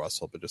plenty of Bill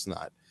Russell, but just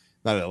not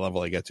at a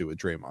level I get to with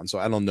Draymond. So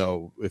I don't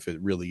know if it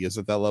really is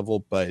at that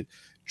level, but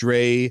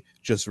Dre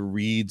just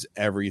reads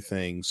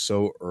everything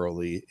so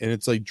early. And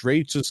it's like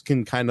Dre just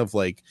can kind of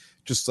like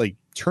just like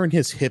turn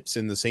his hips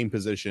in the same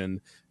position,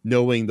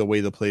 knowing the way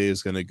the play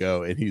is going to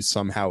go. And he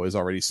somehow has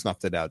already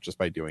snuffed it out just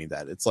by doing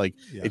that. It's like,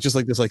 it's just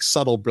like this like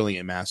subtle,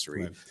 brilliant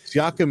mastery. Right.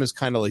 Siakam is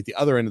kind of like the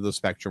other end of the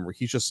spectrum where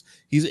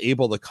he's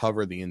able to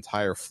cover the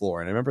entire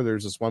floor. And I remember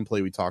there's this one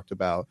play we talked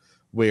about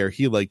where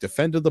he like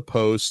defended the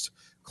post,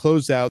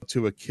 closed out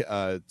to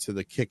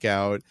the kick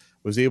out,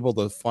 was able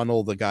to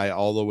funnel the guy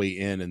all the way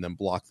in and then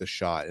block the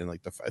shot. And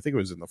like I think it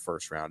was in the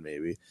first round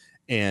maybe.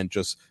 And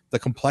just the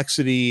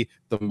complexity,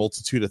 the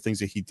multitude of things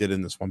that he did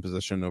in this one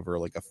position over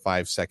like a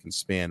 5-second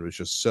span was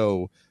just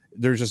so,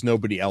 there's just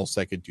nobody else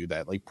that could do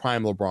that. Like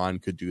prime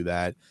LeBron could do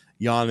that.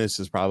 Giannis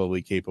is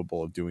probably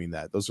capable of doing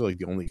that. Those are like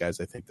the only guys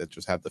I think that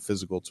just have the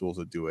physical tools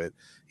to do it.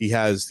 He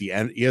has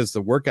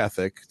the work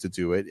ethic to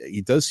do it.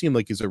 He does seem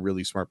like he's a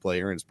really smart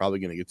player and is probably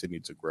going to continue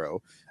to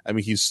grow. I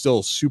mean, he's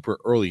still super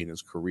early in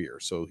his career,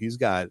 so he's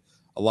got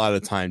a lot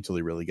of time till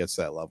he really gets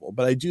to that level.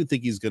 But I do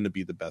think he's going to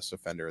be the best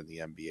defender in the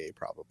NBA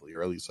probably,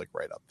 or at least like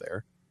right up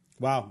there.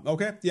 Wow.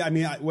 Okay. Yeah. I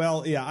mean,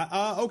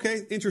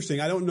 okay.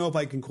 Interesting. I don't know if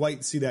I can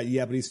quite see that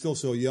yet, but he's still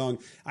so young.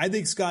 I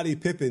think Scottie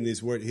Pippen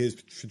is where his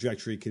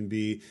trajectory can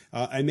be,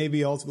 and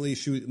maybe ultimately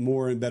shoot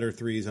more and better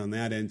threes on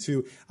that end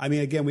too. I mean,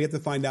 again, we have to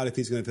find out if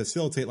he's going to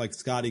facilitate like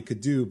Scottie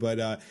could do,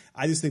 but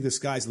I just think the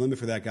sky's the limit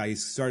for that guy. He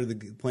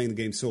started playing the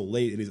game so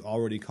late, and he's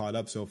already caught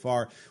up so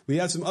far. We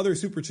have some other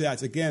super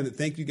chats. Again,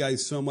 thank you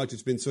guys so much.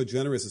 It's been so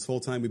generous this whole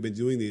time we've been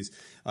doing these.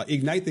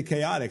 Ignite the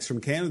Chaotix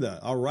from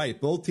Canada. All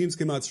right. Both teams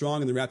came out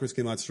strong, and the Raptors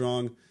came out strong.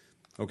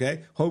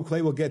 Okay. Hope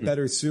Clay will get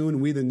better soon.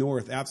 We the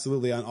North,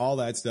 absolutely on all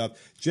that stuff.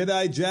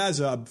 Jedi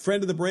Jazza,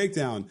 friend of the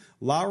breakdown.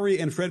 Lowry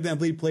and Fred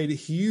VanVleet played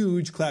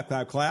huge clap,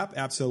 clap, clap.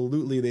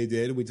 Absolutely they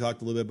did. We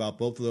talked a little bit about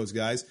both of those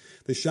guys.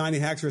 The Shiny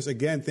Hacksaurus,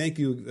 again, thank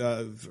you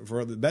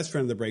for the best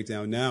friend of the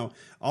breakdown. Now,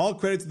 all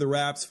credit to the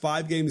Raps.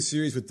 5-game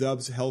series with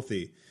Dubs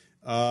healthy.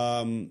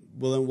 Well,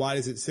 then why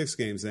is it 6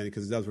 games then?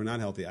 Because the Dubs were not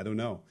healthy. I don't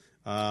know.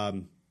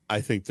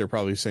 I think they're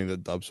probably saying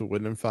that Dubs would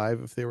win in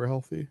 5 if they were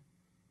healthy.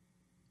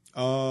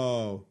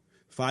 Oh,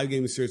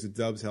 5-game series with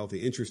Dubs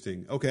healthy.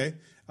 Interesting. Okay.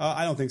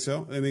 I don't think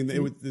so. I mean,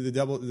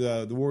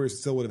 the Warriors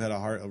still would have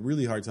had a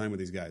really hard time with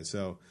these guys.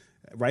 So,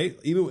 right?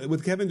 Even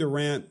with Kevin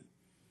Durant.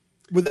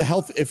 With the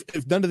health,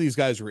 if none of these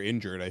guys were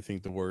injured, I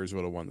think the Warriors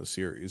would have won the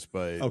series.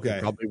 But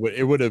okay,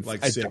 it would have.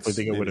 Like I definitely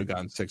think it would have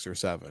gone 6 or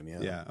 7. Yeah.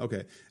 Yeah.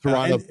 Okay.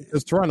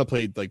 Toronto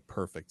played like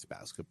perfect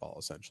basketball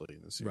essentially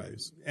in the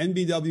series. Right.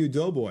 NBW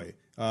Doughboy,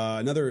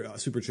 another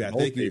super chat.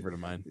 Thank you. Favorite of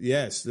mine.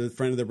 Yes, the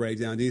friend of the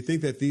breakdown. Do you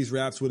think that these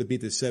Raps would have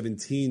beat the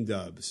 17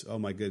 Dubs? Oh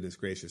my goodness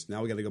gracious!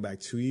 Now we got to go back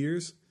 2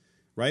 years,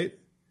 right?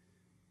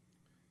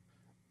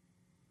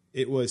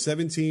 It was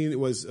 17. It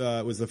was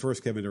the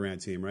first Kevin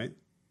Durant team, right?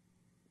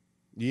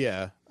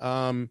 Yeah.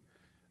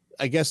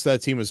 I guess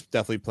that team was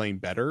definitely playing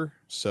better,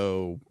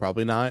 so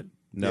probably not.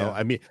 No, yeah.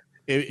 I mean,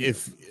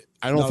 if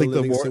I don't Not think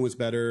the Livingston was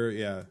better.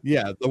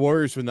 Yeah, the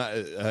Warriors would not.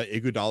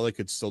 Iguodala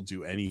could still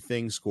do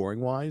anything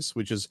scoring wise,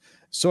 which is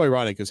so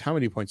ironic. Because how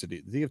many points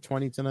did he have?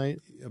 20 tonight.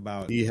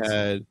 About He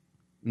had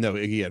no.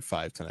 He had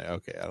 5 tonight.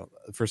 Okay, I don't.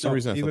 For some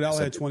reason, I thought Iguodala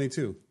had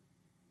 22.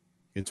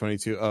 He had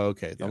 22. Oh,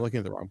 okay. Yeah. I'm looking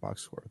at the wrong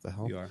box score. What the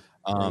hell? You are.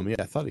 Yeah,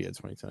 I thought he had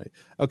 20 tonight.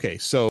 Okay,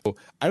 so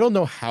I don't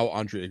know how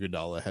Andre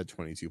Iguodala had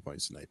 22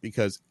 points tonight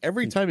because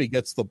every time he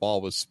gets the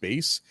ball with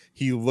space,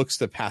 he looks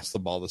to pass the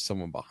ball to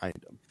someone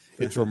behind him.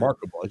 It's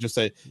remarkable. It's just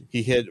that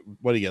he hit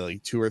what he get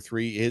like 2 or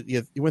 3.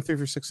 He went 3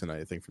 for 6 tonight,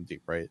 I think, from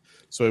deep, right?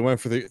 So he went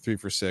for 3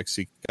 for 6.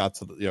 He got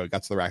to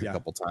the rack a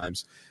couple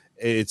times.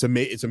 It's a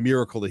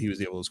miracle that he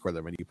was able to score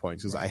that many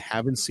points because I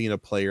haven't seen a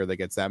player that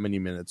gets that many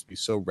minutes be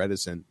so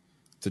reticent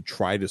to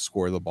try to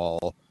score the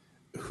ball,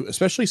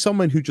 especially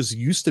someone who just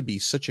used to be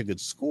such a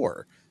good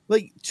scorer.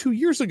 Like 2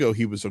 years ago,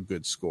 he was a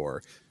good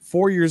scorer.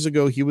 4 years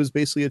ago, he was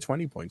basically a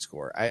 20-point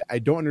scorer. I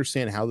don't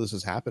understand how this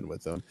has happened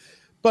with him.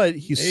 But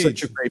he's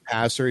such a great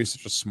passer. He's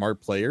such a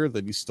smart player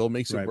that he still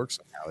makes it work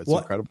somehow. It's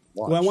incredible to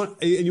watch.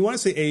 And you want to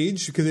say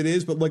age because it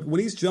is, but like when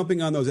he's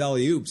jumping on those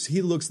alley-oops,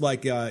 he looks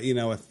like a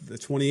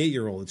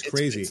 28-year-old. It's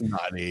crazy. It's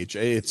not an age.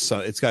 It's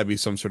got to be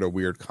some sort of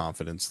weird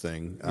confidence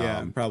thing.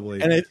 Yeah,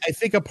 probably. And I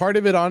think a part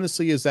of it,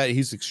 honestly, is that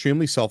he's an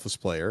extremely selfless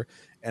player.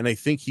 And I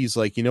think he's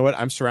like, you know what?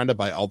 I'm surrounded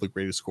by all the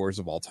greatest scorers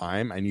of all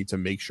time. I need to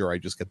make sure I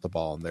just get the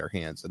ball in their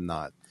hands and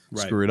not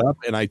screw it up.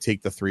 And I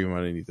take the 3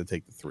 when I need to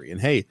take the 3.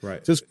 And hey,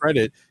 to his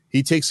credit,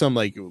 he takes some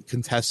like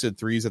contested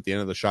threes at the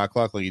end of the shot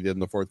clock, like he did in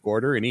the fourth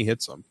quarter, and he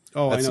hits them.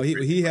 Oh, I know.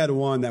 He had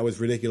one that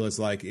was ridiculous.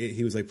 Like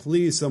he was like,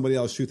 "Please, somebody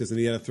else shoot this," and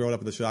he had to throw it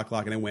up at the shot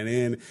clock, and it went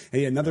in. And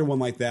he had another one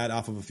like that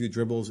off of a few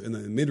dribbles in the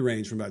mid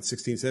range from about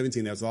 16,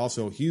 17. That was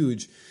also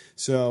huge.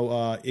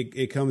 So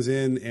it comes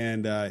in,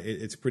 and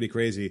it's pretty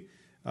crazy.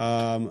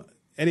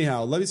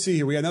 Anyhow, let me see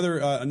here. We got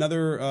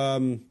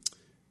another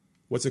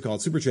what's it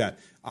called? Super chat.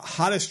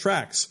 Hottest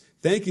tracks.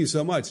 Thank you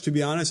so much. To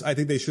be honest, I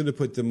think they should have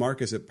put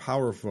DeMarcus at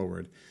power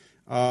forward.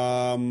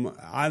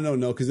 I don't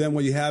know, because then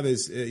what you have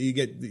is you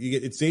get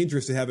it's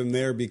dangerous to have him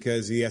there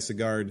because he has to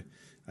guard,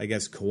 I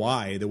guess,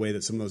 Kawhi the way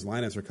that some of those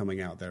lineups are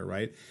coming out there,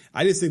 right?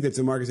 I just think that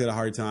DeMarcus had a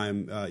hard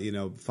time,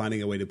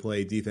 finding a way to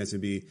play defense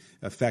and be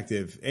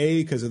effective.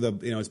 A, because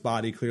of his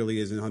body clearly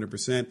isn't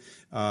 100%,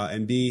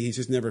 and B, he's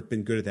just never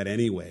been good at that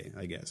anyway,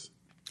 I guess.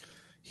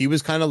 He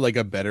was kind of like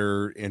a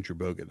better Andrew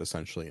Bogut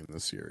essentially in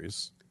this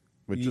series,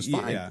 which is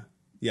fine.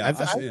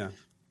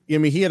 I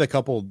mean, he had a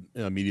couple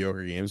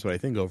mediocre games, but I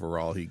think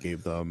overall he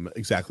gave them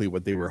exactly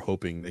what they were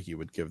hoping that he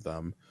would give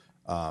them,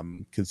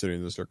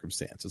 considering the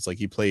circumstance. It's like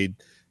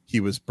he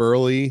was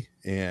burly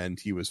and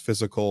he was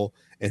physical.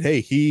 And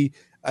hey,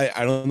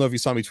 I don't know if you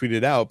saw me tweet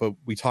it out, but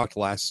we talked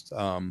last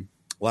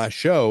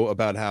show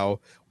about how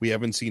we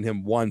haven't seen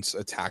him once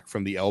attack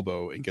from the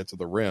elbow and get to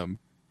the rim,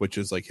 which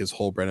is like his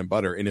whole bread and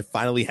butter. And it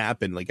finally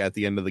happened like at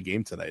the end of the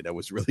game tonight. That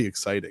was really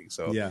exciting.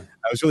 So I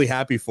was really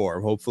happy for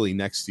him. Hopefully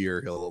next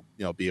year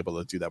he'll be able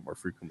to do that more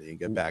frequently and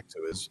get back to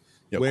his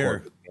core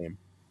of the game.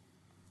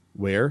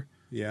 Where?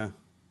 Yeah.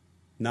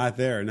 Not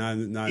there. Not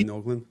in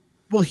Oakland.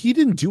 Well, he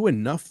didn't do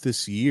enough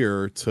this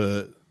year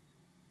to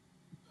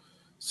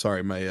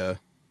sorry, my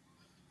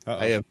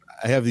I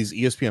have these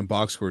ESPN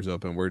box scores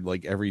open where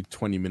like every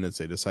 20 minutes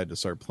they decide to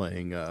start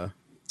playing you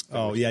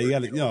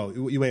got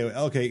to wait.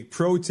 Okay,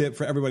 pro tip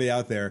for everybody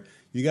out there: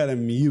 you got to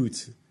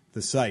mute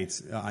the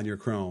site on your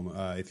Chrome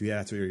if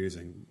that's what you're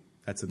using.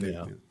 That's a big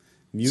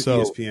mute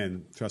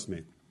ESPN. Trust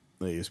me,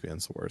 the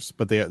ESPN's the worst.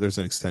 But there's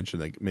an extension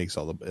that makes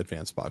all the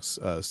advanced box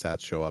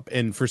stats show up.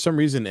 And for some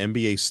reason,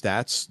 NBA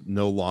Stats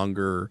no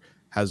longer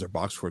has their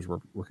box scores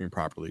working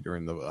properly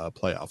during the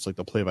playoffs. Like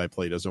the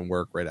play-by-play doesn't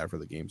work right after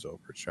the game's over.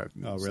 It's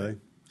driving me insane. Really?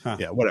 Huh.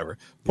 Yeah, whatever.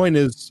 Point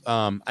is,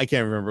 I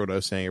can't remember what I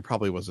was saying. It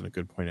probably wasn't a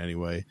good point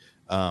anyway.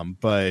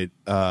 But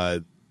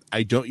I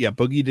don't. Yeah,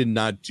 Boogie did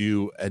not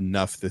do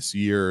enough this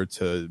year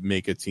to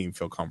make a team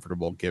feel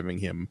comfortable giving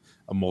him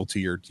a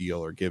multi-year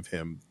deal or give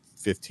him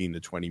 15 to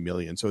 20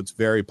 million. So it's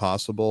very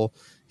possible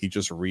he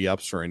just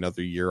re-ups for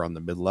another year on the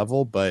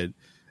mid-level, but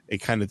it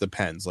kind of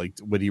depends. Like,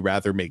 would he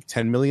rather make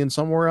 10 million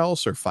somewhere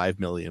else or 5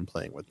 million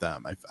playing with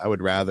them? I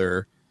would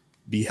rather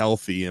be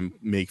healthy and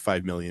make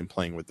 5 million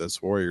playing with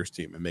this Warriors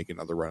team and make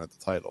another run at the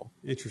title.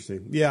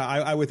 Interesting. Yeah,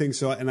 I would think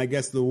so. And I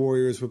guess the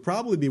Warriors would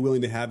probably be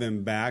willing to have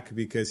him back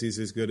because he's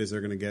as good as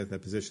they're going to get at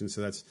that position.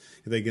 So that's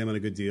if they get him on a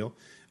good deal.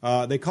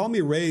 They call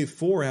me Ray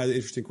 4 has an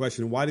interesting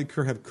question. Why did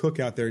Kerr have Cook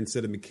out there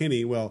instead of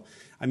McKinney? Well,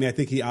 I mean, I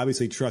think he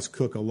obviously trusts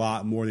Cook a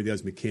lot more than he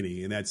does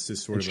McKinney. And that's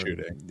just sort of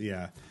shooting.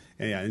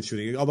 And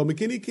shooting. Although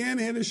McKinney can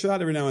hit a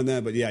shot every now and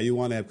then, but yeah, you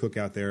want to have Cook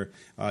out there.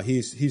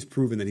 He's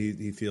proven that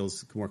he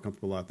feels more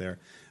comfortable out there.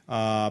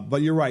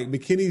 But you're right.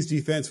 McKinney's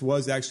defense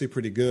was actually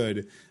pretty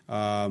good,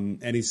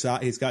 and he's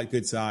got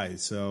good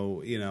size.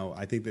 So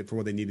I think that for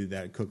what they needed,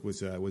 that Cook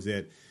was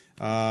it.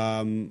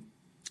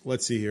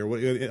 Let's see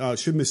here.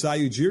 Should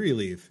Masai Ujiri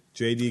leave?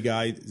 JD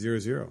Guy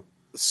 00.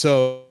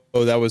 So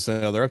that was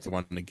another update I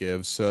wanted to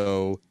give.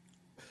 So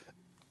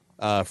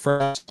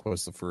First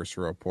was the first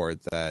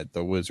report that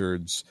the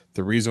Wizards,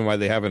 the reason why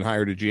they haven't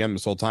hired a GM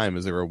this whole time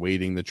is they were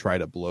waiting to try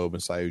to blow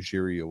Masai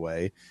Ujiri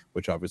away,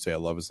 which obviously I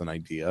love as an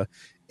idea.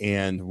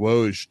 And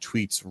Woj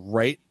tweets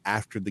right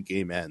after the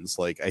game ends.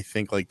 Like, I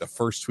think like the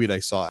first tweet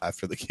I saw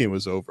after the game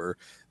was over,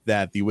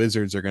 that the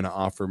Wizards are going to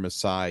offer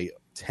Masai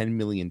 $10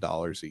 million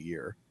a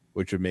year,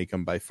 which would make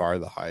him by far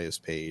the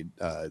highest paid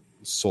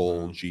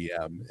sole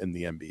GM in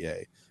the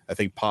NBA. I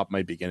think Pop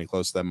might be getting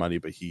close to that money,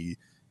 but he,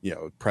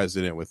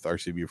 president with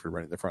RC Buford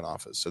running the front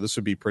office. So this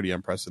would be pretty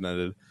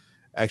unprecedented.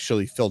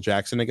 Actually, Phil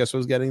Jackson, I guess,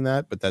 was getting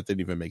that, but that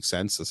didn't even make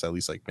sense. This at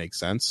least makes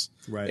sense.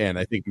 Right. And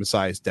I think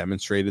Masai has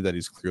demonstrated that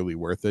he's clearly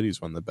worth it. He's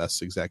one of the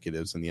best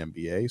executives in the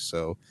NBA.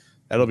 So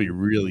that'll be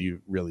really,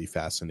 really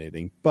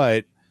fascinating.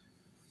 But,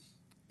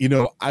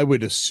 I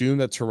would assume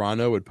that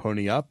Toronto would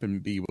pony up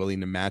and be willing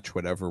to match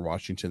whatever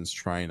Washington's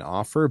trying to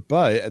offer.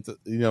 But,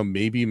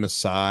 maybe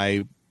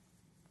Masai.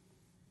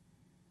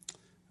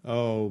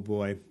 Oh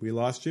boy, we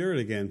lost Jared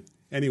again.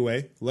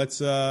 Anyway,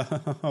 let's.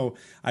 I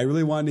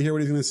really wanted to hear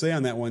what he's going to say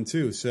on that one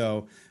too.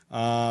 So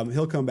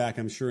he'll come back,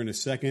 I'm sure, in a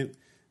second.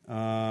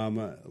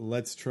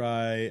 Let's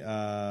try.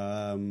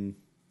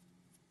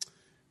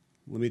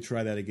 Let me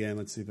try that again.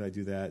 Let's see if I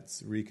do that.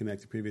 Let's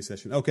reconnect to previous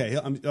session. Okay,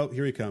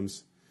 here he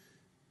comes.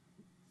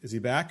 Is he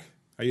back?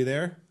 Are you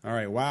there? All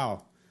right.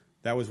 Wow.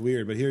 That was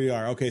weird, but here you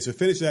are. Okay, so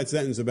finish that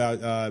sentence about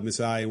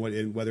Masai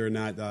and whether or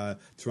not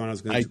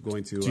Toronto's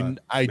going to.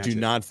 I do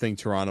not think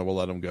Toronto will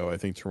let him go. I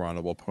think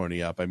Toronto will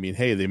pony up. I mean,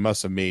 hey, they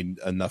must have made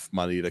enough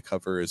money to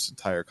cover his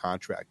entire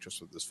contract just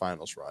with this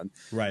finals run,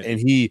 right? And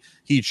he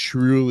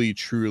truly,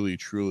 truly,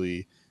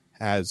 truly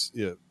has.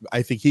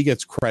 I think he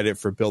gets credit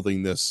for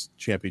building this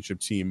championship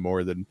team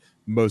more than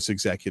most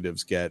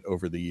executives get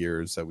over the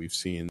years that we've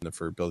seen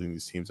for building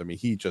these teams. I mean,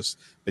 he just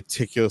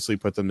meticulously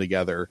put them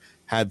together,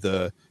 had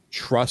the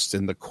trust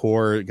in the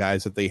core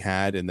guys that they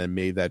had, and then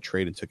made that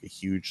trade and took a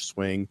huge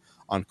swing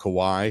on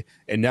Kawhi.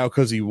 And now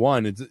because he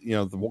won, the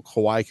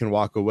Kawhi can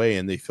walk away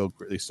and they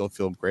still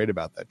feel great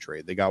about that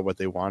trade. They got what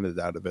they wanted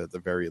out of it at the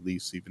very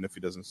least, even if he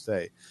doesn't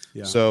stay.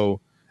 Yeah.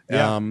 So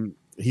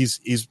he's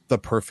been the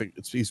perfect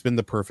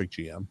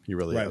GM. He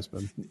really has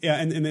been.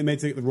 Yeah, and they may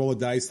take the roll of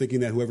dice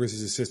thinking that whoever's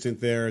his assistant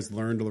there has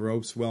learned the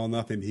ropes well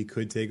enough and he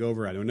could take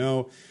over. I don't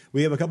know.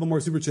 We have a couple more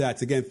super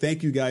chats. Again,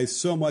 thank you guys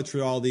so much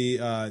for all the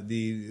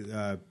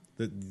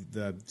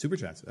super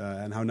chats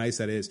and how nice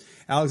that is.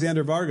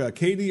 Alexander Varga,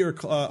 KD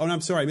or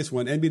I'm sorry, I missed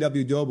one.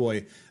 NBW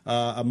Doughboy,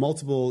 a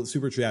multiple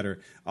super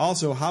chatter.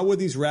 Also, how would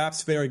these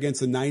Raps fare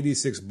against the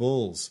 '96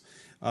 Bulls?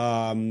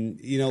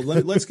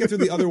 Let's get through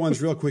the other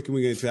ones real quick and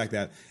we can track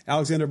that.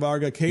 Alexander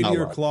Varga, KD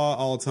or Claw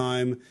all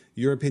time,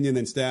 your opinion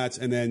then stats,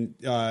 and then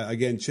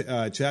again,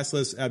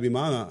 Chasless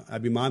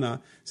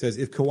Abimana says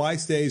if Kawhi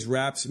stays,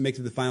 Raps make it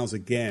to the finals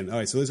again. All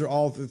right, so those are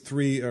all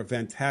three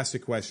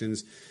fantastic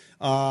questions.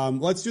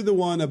 Let's do the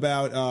one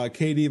about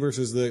KD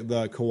versus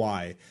the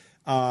Kawhi.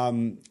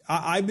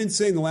 I've been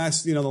saying the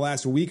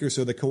last week or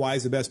so that Kawhi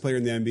is the best player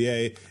in the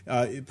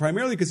NBA,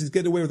 primarily because he's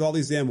getting away with all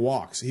these damn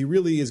walks. He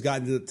really has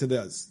gotten to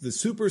the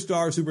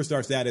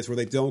superstar status where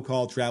they don't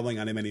call traveling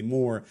on him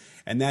anymore,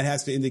 and that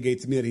has to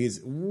indicate to me that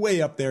he's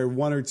way up there,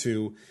 one or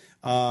two.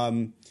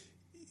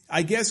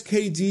 I guess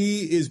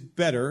KD is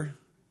better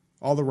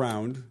all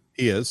around.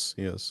 He is,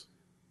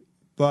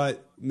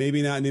 but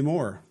maybe not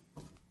anymore.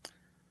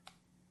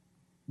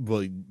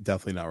 Well,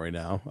 definitely not right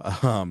now.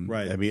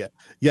 Right. I mean,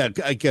 yeah,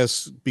 I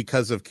guess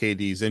because of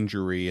KD's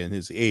injury and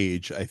his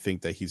age, I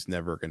think that he's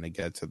never going to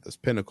get to this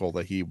pinnacle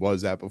that he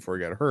was at before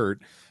he got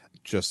hurt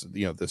just,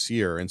 this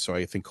year. And so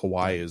I think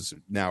Kawhi is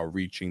now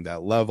reaching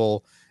that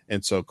level.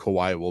 And so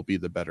Kawhi will be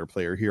the better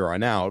player here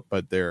on out.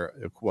 But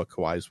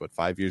Kawhi's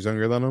 5 years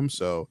younger than him.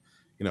 So,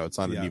 it's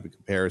not an even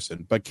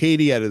comparison. But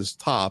KD at his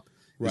top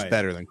is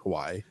better than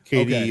Kawhi.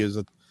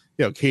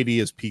 KD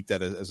has peaked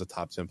as a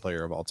top 10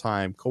 player of all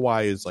time.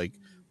 Kawhi is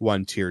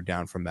one tier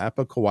down from that,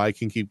 but Kawhi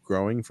can keep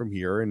growing from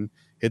here and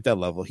hit that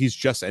level. He's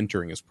just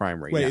entering his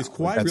prime right now. Wait, is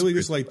Kawhi really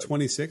just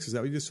 26? Is that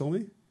what you just told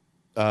me?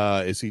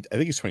 Is he? I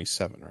think he's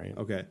 27, right?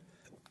 Okay.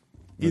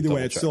 Either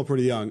way, it's still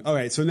pretty young. All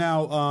right, so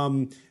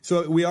now,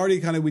 so we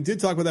already we did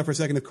talk about that for a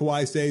second. If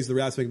Kawhi stays, the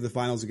Raps make it to the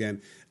finals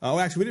again.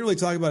 Actually, we didn't really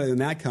talk about it in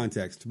that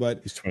context,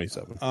 but he's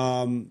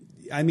 27.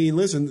 I mean,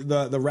 listen,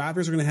 the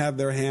Raptors are going to have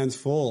their hands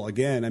full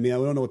again. I mean, I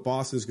don't know what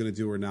Boston is going to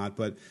do or not,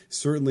 but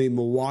certainly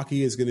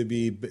Milwaukee is going to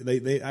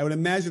be. I would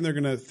imagine they're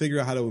going to figure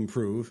out how to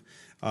improve.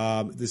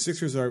 The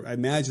Sixers I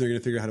imagine they're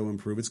going to figure out how to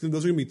improve. Those are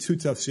going to be two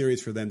tough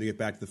series for them to get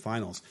back to the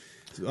finals.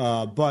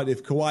 But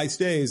if Kawhi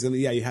stays, then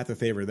you have to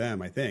favor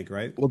them, I think,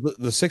 right? Well,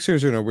 the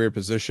Sixers are in a weird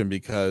position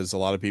because a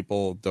lot of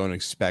people don't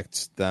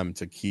expect them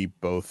to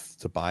keep both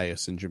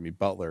Tobias and Jimmy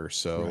Butler.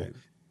 So. Right.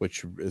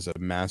 Which is a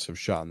massive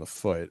shot in the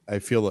foot. I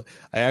feel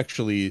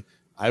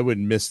I would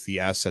miss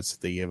the assets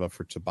that they gave up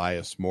for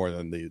Tobias more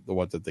than the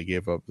one that they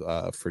gave up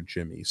for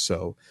Jimmy.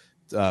 So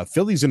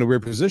Philly's in a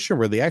weird position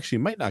where they actually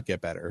might not get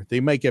better.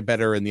 They might get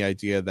better in the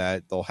idea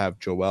that they'll have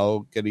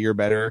Joel get a year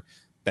better.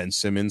 Ben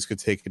Simmons could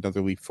take another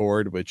leap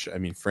forward, which, I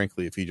mean,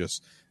 frankly, if he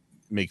just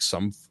make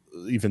some,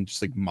 even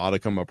just like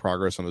modicum of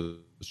progress on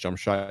his jump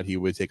shot, he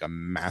would take a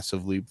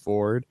massive leap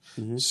forward.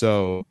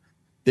 So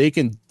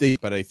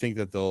but I think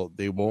that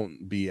they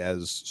won't be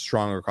as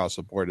strong across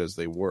the board as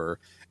they were.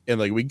 And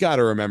like, we got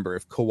to remember,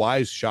 if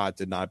Kawhi's shot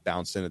did not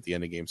bounce in at the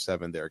end of Game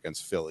 7 there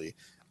against Philly,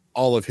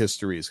 all of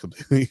history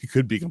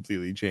could be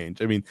completely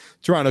changed. I mean,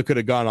 Toronto could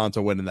have gone on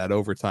to win in that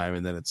overtime,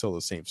 and then it's still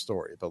the same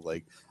story. But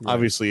like,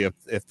 obviously,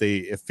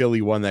 if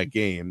Philly won that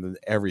game, then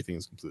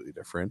everything's completely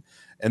different.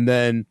 And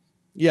then,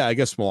 yeah, I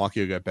guess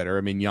Milwaukee will get better.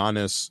 I mean,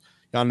 Giannis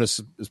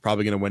is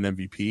probably going to win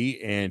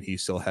MVP, and he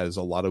still has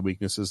a lot of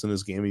weaknesses in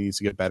his game he needs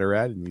to get better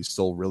at, and he's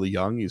still really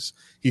young. He's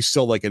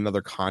still like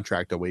another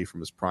contract away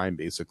from his prime,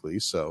 basically.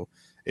 So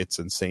it's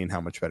insane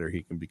how much better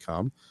he can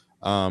become.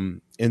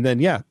 And then,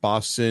 yeah,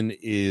 Boston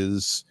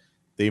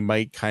they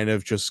might kind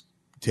of just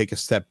take a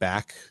step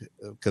back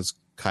because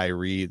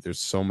Kyrie,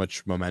 there's so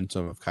much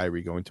momentum of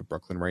Kyrie going to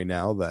Brooklyn right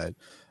now that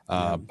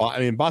I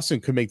mean, Boston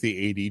could make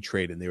the AD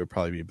trade and they would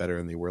probably be better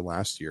than they were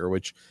last year,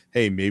 which,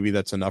 hey, maybe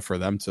that's enough for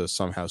them to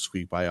somehow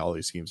squeak by all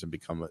these teams and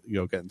become,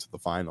 get into the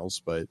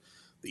finals. But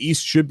the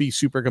East should be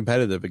super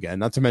competitive again.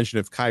 Not to mention,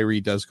 if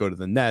Kyrie does go to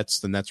the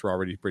Nets were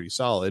already pretty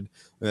solid.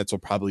 The Nets will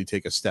probably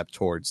take a step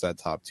towards that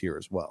top tier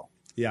as well.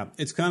 Yeah,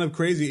 it's kind of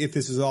crazy if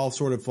this is all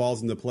sort of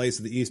falls into place.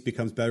 The East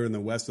becomes better than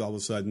the West all of a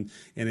sudden,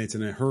 and it's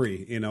in a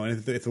hurry, And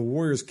if the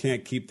Warriors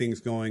can't keep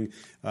things going,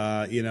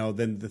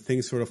 then the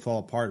things sort of fall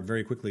apart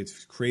very quickly.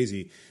 It's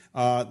crazy.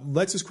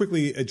 Let's just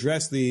quickly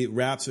address the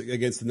Raps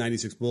against the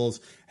 96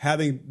 Bulls.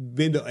 Having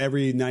been to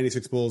every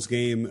 96 Bulls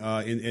game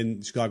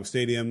in Chicago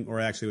Stadium, or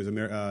actually it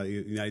was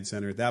United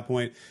Center at that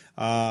point,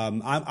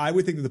 I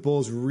would think that the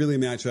Bulls really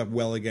match up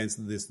well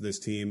against this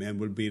team and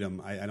would beat them.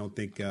 I don't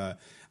think.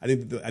 I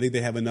think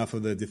they have enough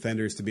of the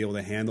defenders to be able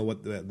to handle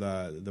what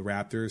the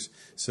Raptors.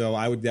 So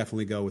I would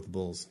definitely go with the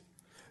Bulls.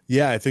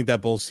 Yeah, I think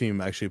that Bulls team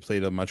actually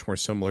played a much more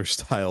similar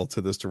style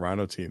to this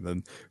Toronto team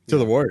than to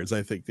the Warriors.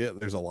 I think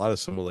there's a lot of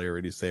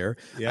similarities there.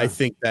 Yeah. I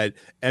think that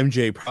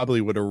MJ probably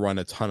would have run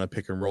a ton of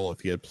pick and roll if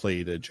he had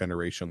played a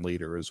generation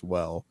later as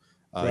well.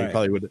 He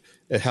probably would.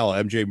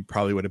 MJ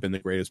probably would have been the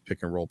greatest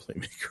pick and roll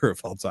playmaker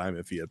of all time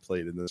if he had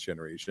played in this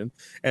generation,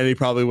 and he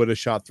probably would have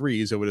shot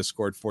threes. It would have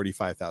scored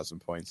 45,000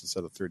 points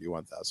instead of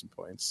 31,000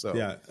 points. So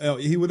yeah,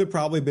 he would have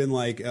probably been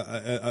like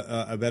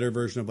a better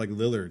version of like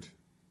Lillard.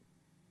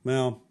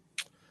 Well,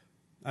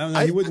 I don't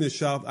know. He wouldn't have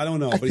shot. I don't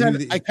know.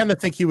 I kind of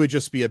think he would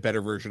just be a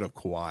better version of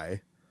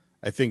Kawhi.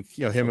 I think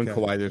him and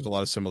Kawhi, there's a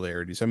lot of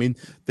similarities. I mean,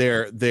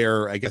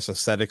 their I guess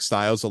aesthetic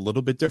styles a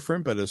little bit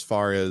different, but as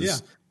far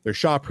as their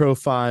shot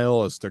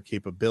profile, as their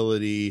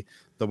capability,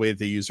 the way that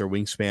they use their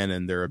wingspan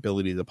and their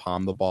ability to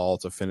palm the ball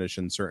to finish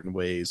in certain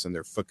ways, and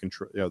their foot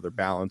control, their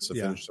balance to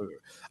finish. So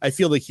I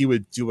feel like he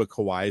would do what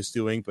Kawhi is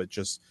doing, but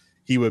just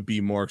he would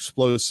be more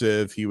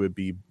explosive. He would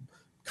be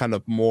kind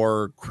of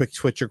more quick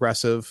twitch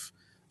aggressive.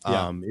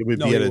 It would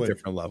be at a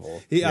different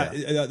level.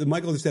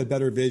 Michael just had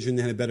better vision and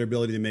had a better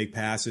ability to make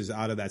passes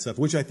out of that stuff,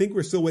 which I think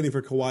we're still waiting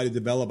for Kawhi to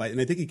develop, and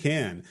I think he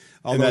can.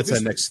 And that's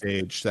the next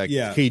stage.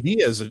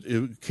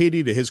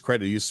 KD, to his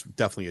credit, he's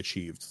definitely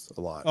achieved a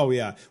lot. Oh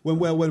yeah,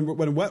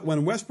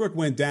 when Westbrook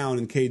went down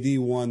and KD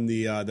won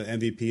the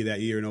MVP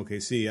that year in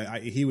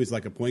OKC, he was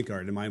like a point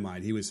guard in my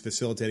mind. He was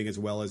facilitating as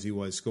well as he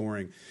was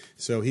scoring,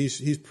 so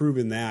he's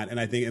proven that. And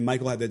I think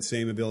Michael had that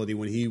same ability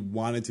when he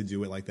wanted to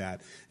do it like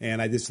that.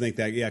 And I just think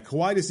that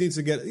Kawhi just needs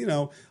to get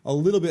a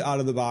little bit out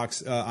of the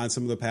box on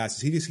some of the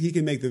passes. He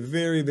can make the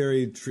very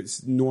very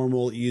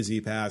normal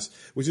easy pass,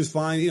 which is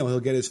fine. He'll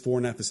get his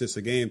 4.5 assists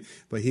a game,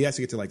 but he has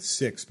to get to like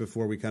 6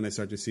 before we kind of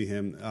start to see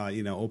him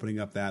opening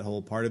up that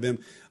whole part of him.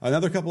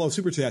 Another couple of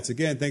super chats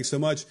again. Thanks so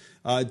much.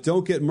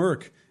 Don't get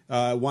Merc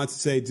wants to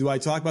say, do I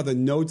talk about the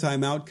no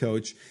timeout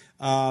coach?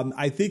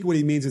 I think what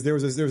he means is there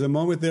was a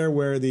moment there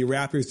where the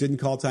Raptors didn't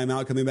call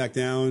timeout coming back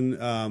down.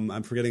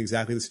 I'm forgetting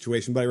exactly the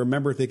situation, but I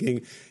remember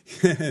thinking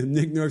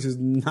Nick Nurse is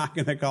not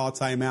going to call a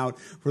timeout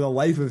for the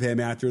life of him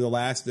after the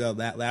last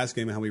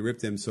game and how we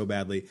ripped him so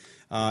badly.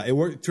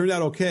 It turned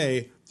out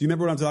okay. Do you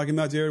remember what I'm talking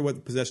about, Jared?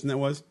 What possession that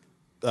was?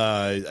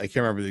 I can't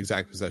remember the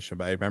exact possession,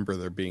 but I remember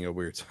there being a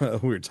weird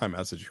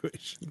timeout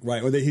situation.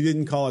 Right. Well, he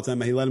didn't call a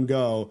timeout. He let him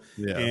go.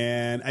 Yeah.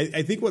 And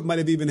I think what might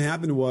have even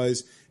happened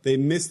was they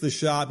missed the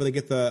shot, but they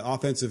get the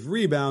offensive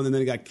rebound, and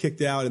then it got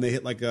kicked out, and they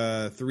hit like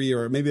a 3,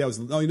 or maybe that was,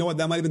 you know what?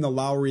 That might have been the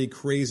Lowry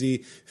crazy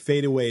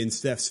fadeaway in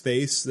Steph's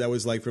face. That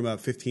was like from about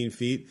 15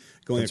 feet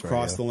going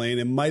across the lane.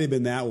 It might have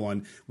been that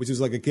one, which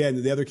was like,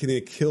 again, the other kid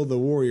that killed the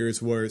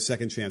Warriors were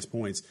second chance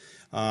points.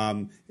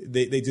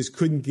 They just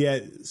couldn't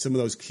get some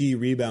of those key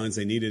rebounds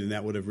they needed, and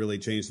that would have really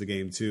changed the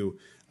game too.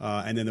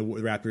 And then the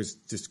Raptors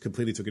just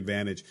completely took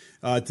advantage.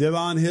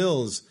 Devon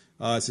Hills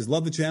says,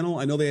 love the channel.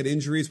 I know they had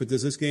injuries, but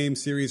does this game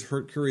series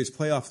hurt Curry's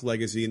playoff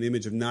legacy and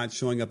image of not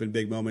showing up in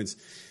big moments?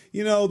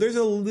 There's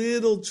a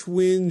little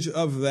twinge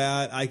of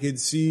that. I could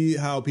see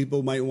how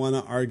people might want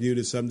to argue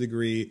to some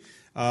degree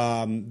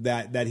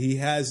that he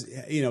has,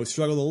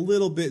 struggled a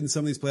little bit in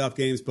some of these playoff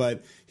games,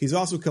 but he's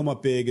also come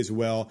up big as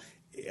well.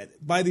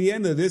 by the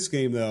end of this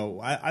game, though,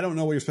 I don't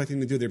know what you're expecting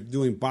to do. They're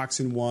doing box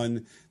and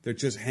one. They're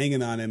just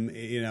hanging on him.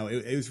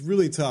 It was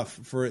really tough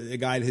for a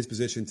guy in his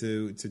position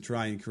to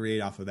try and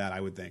create off of that,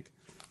 I would think.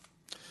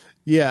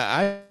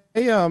 Yeah,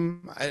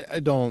 I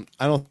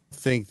don't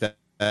think that.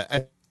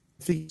 I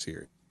think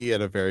he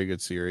had a very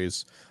good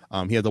series.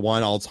 He had the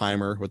one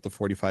all-timer with the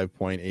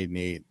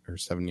 45.88 or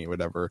 78,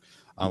 whatever.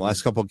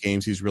 Last couple of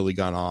games, he's really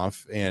gone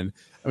off. And,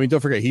 I mean, don't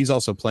forget, he's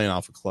also playing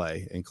off of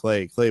Clay. And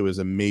Clay was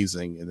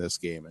amazing in this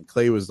game. And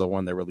Clay was the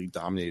one that really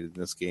dominated in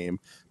this game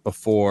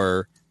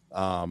before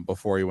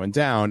he went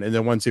down. And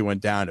then once he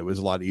went down, it was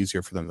a lot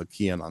easier for them to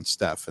key in on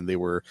Steph. And they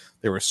were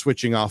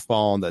switching off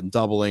ball and then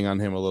doubling on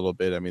him a little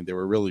bit. I mean, they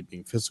were really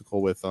being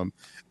physical with him.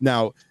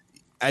 Now,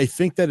 I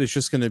think that it's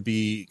just going to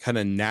be kind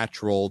of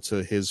natural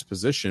to his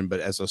position, but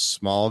as a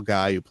small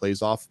guy who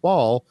plays off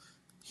ball,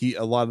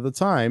 a lot of the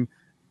time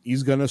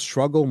he's going to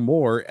struggle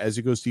more as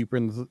he goes deeper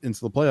into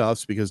the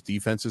playoffs because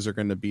defenses are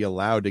going to be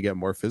allowed to get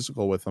more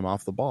physical with him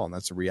off the ball, and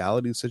that's a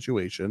reality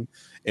situation.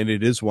 And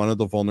it is one of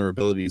the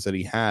vulnerabilities that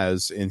he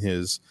has in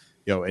his,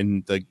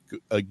 in the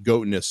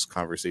goatness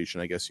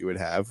conversation, I guess you would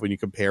have when you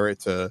compare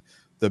it to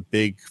the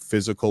big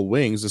physical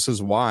wings. This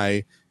is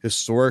why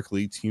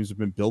historically teams have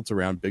been built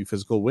around big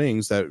physical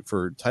wings that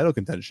for title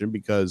contention,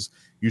 because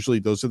usually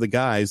those are the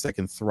guys that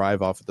can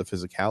thrive off of the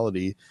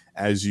physicality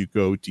as you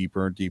go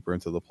deeper and deeper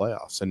into the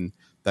playoffs. And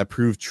that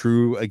proved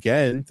true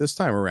again this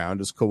time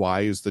around, as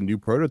Kawhi is the new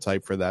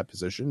prototype for that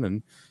position,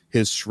 and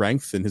his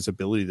strength and his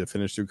ability to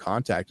finish through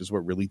contact is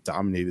what really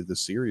dominated the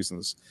series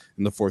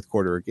in the fourth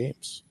quarter of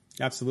games.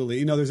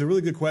 Absolutely. There's a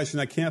really good question.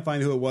 I can't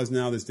find who it was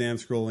now. This damn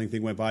scrolling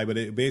thing went by, but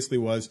it basically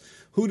was,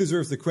 who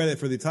deserves the credit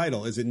for the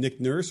title? Is it Nick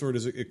Nurse or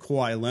is it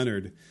Kawhi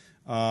Leonard?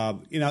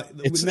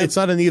 It's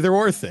not an either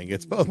or thing.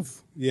 It's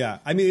both. Yeah.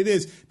 I mean, it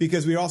is,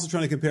 because we're also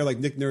trying to compare like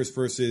Nick Nurse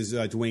versus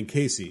Dwayne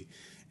Casey.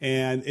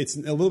 And it's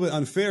a little bit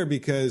unfair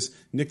because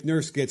Nick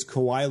Nurse gets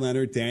Kawhi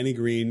Leonard, Danny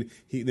Green.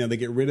 They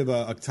get rid of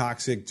a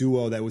toxic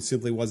duo that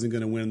wasn't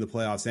going to win in the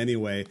playoffs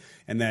anyway.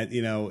 And that,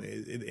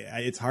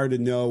 it's hard to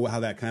know how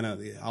that kind of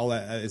all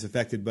that is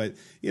affected. But,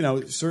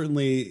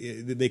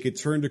 certainly they could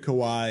turn to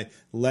Kawhi,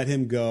 let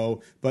him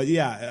go. But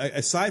yeah,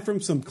 aside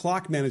from some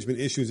clock management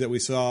issues that we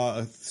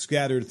saw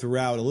scattered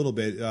throughout a little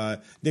bit,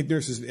 Nick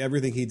Nurse's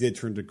everything he did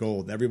turned to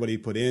gold. Everybody he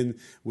put in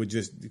would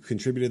just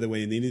contribute the way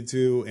he needed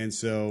to. And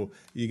so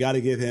you got to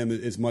give him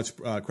as much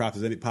props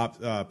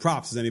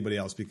as anybody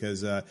else,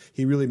 because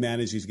he really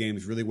managed these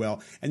games really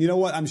well. And you know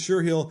what? I'm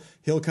sure he'll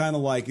kind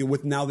of like,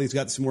 with now that he's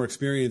got some more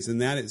experience in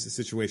that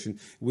situation,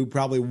 we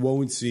probably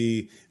won't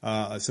see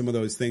some of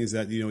those things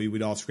that you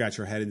would all scratch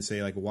our head and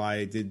say, like,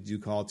 why did you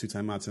call 2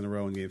 timeouts in a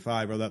row in Game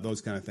 5 or those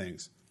kind of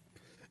things.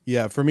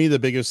 Yeah, for me the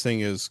biggest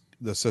thing is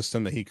the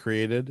system that he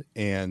created,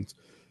 and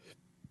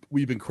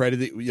we've been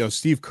credited.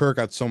 Steve Kerr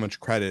got so much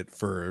credit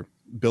for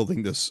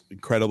building this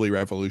incredibly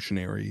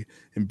revolutionary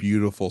and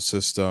beautiful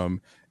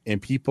system.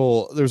 And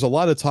there's a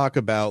lot of talk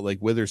about like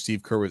whether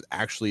Steve Kerr was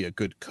actually a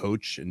good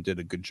coach and did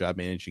a good job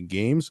managing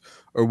games,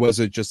 or was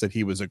it just that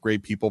he was a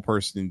great people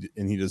person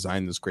and he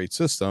designed this great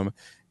system.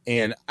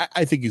 And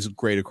I think he's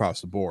great across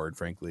the board,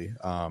 frankly.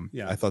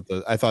 Yeah,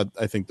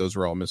 I think those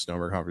were all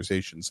misnomer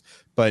conversations.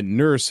 But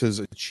Nurse has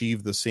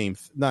achieved the same,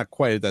 not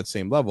quite at that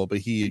same level, but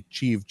he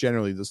achieved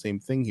generally the same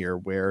thing here,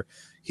 where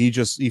he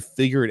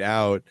figured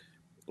out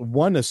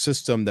a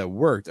system that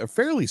worked, a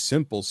fairly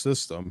simple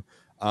system.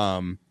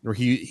 Where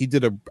he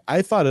did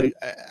I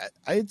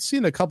had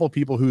seen a couple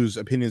people whose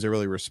opinions I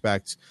really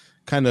respect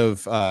kind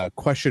of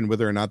question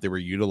whether or not they were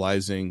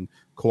utilizing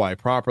Kawhi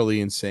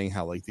properly and saying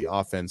how like the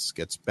offense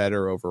gets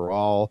better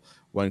overall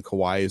when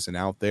Kawhi isn't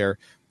out there.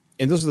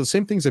 And those are the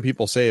same things that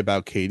people say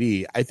about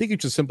KD. I think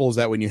it's as simple as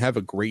that when you have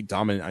a great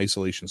dominant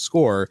isolation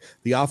scorer,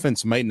 the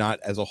offense might not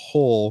as a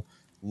whole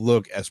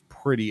look as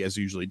pretty as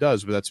it usually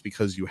does, but that's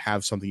because you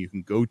have something you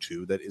can go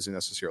to that isn't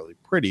necessarily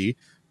pretty,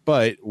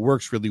 but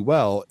works really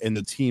well. And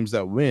the teams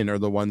that win are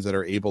the ones that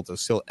are able to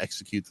still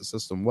execute the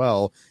system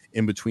well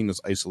in between those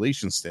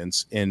isolation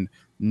stints. And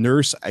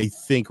Nurse, I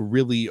think,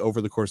 really over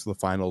the course of the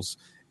finals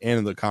and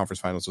in the conference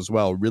finals as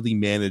well, really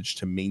managed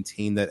to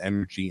maintain that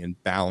energy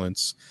and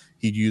balance.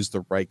 He'd used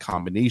the right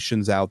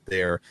combinations out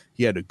there.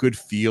 He had a good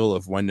feel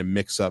of when to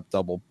mix up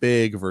double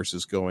big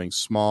versus going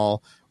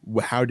small,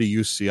 how to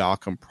use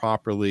Siakam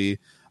properly.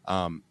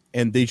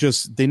 And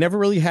they never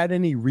really had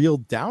any real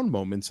down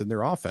moments in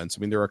their offense. I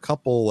mean, there were a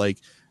couple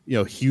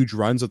huge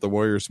runs that the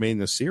Warriors made in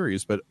the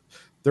series, but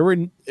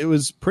it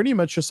was pretty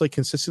much just like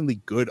consistently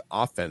good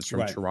offense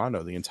from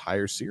Toronto the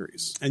entire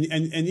series. And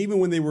even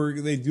when they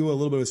do a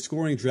little bit of a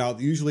scoring drought,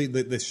 usually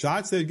the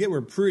shots they get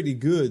were pretty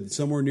good,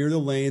 somewhere near the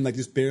lane, like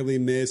just barely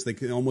miss. They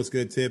can almost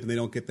get a tip and they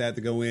don't get that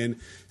to go in.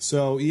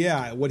 So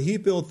yeah, what he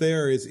built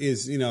there is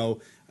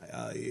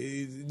I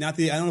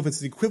don't know if it's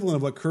the equivalent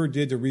of what Kerr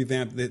did to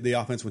revamp the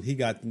offense when he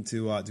got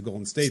into to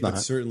Golden State, but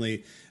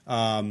certainly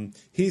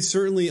he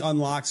certainly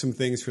unlocked some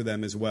things for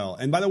them as well.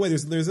 And by the way,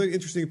 there's an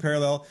interesting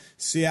parallel.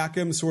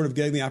 Siakam sort of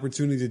getting the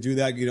opportunity to do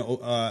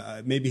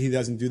that. Maybe he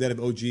doesn't do that if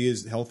OG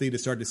is healthy to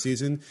start the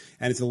season,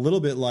 and it's a little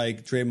bit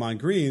like Draymond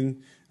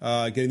Green.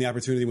 getting the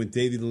opportunity when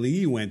David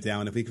Lee went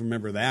down, if we can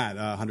remember that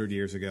 100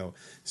 years ago.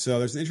 So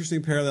there's an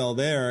interesting parallel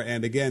there.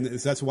 And again,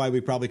 that's why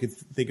we probably could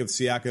think of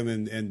Siakam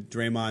and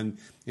Draymond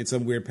in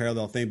some weird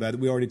parallel thing. But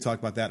we already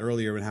talked about that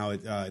earlier and how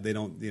they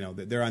don't,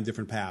 they're on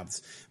different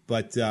paths.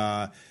 But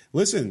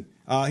listen,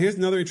 here's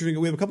another interesting.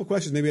 We have a couple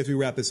questions maybe as we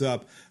wrap this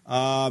up.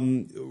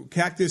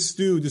 Cactus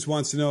Stew just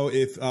wants to know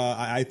if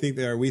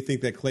we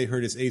think that Clay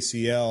hurt his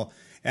ACL.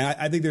 And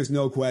I think there's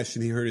no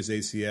question he hurt his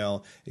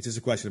ACL. It's just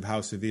a question of how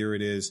severe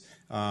it is.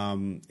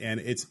 And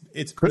it's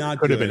not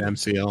could good. have been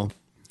MCL.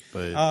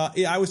 But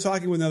I was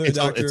talking with another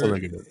doctor,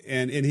 it's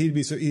and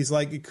he's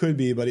like it could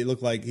be, but it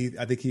looked like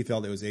I think he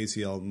felt it was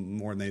ACL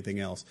more than anything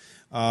else.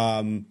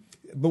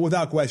 But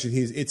without question,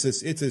 it's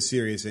a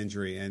serious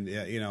injury, and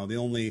the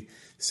only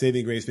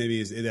saving grace maybe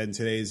is that in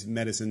today's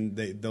medicine,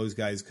 those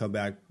guys come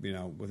back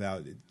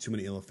without too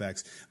many ill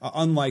effects.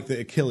 Unlike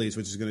the Achilles,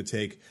 which is going to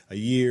take a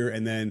year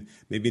and then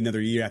maybe another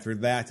year after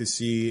that to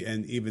see,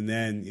 and even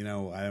then,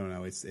 I don't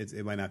know,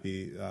 it might not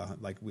be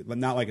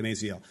not like an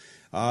ACL.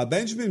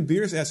 Benjamin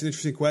Bierce asked an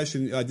interesting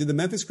question. Did the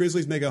Memphis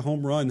Grizzlies make a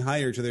home run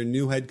hire to their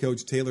new head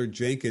coach, Taylor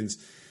Jenkins?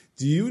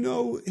 Do you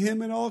know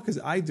him at all? Because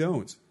I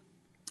don't.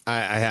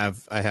 I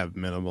have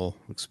minimal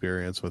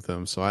experience with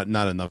him, so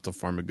not enough to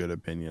form a good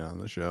opinion on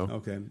the show.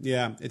 Okay,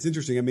 yeah, it's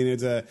interesting. I mean,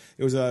 it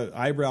was a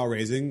eyebrow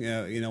raising.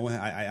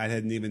 I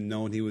hadn't even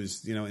known he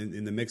was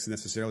in the mix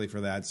necessarily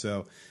for that.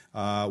 So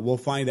we'll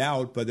find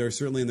out. But they're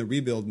certainly in the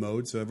rebuild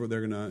mode, so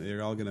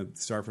they're all gonna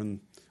start from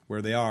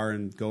where they are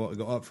and go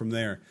up from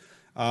there.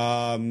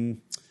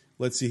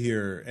 Let's see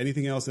here.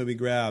 Anything else that we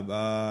grab?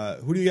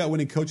 Who do you got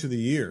winning Coach of the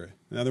Year?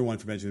 Another one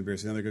for Benjamin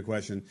Bierce. Another good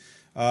question.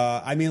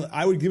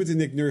 I would give it to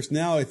Nick Nurse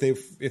now if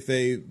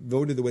they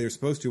voted the way they're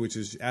supposed to, which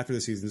is after the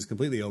season is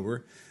completely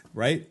over,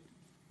 right?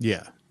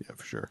 Yeah,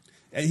 for sure.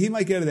 And he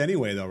might get it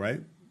anyway, though,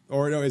 right?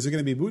 Or is it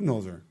going to be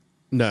Budenholzer?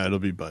 No, it'll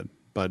be Bud.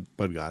 Bud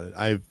got it.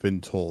 I've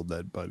been told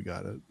that Bud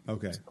got it.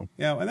 Okay. So.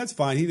 Yeah, and that's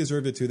fine. He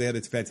deserved it, too. They had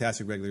a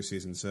fantastic regular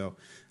season, so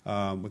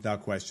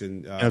without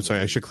question. I'm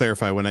sorry, I should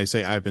clarify. When I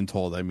say I've been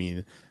told, I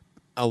mean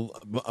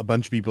a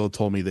bunch of people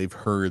told me they've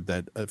heard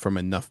that from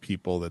enough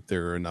people that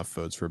there are enough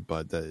votes for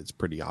Bud that it's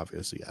pretty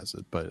obvious he has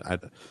it. But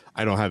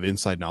I don't have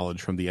inside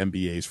knowledge from the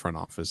NBA's front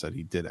office that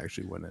he did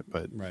actually win it.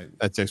 But right.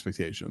 That's the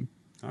expectation.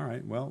 All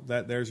right. Well,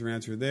 there's your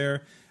answer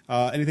there.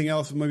 Anything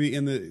else maybe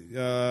in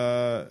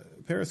the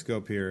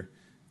Periscope here?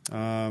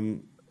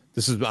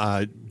 This is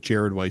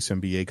Jared Weiss,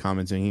 NBA,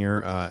 commenting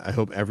here. I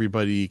hope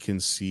everybody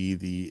can see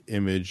the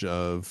image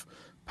of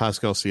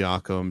Pascal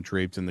Siakam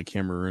draped in the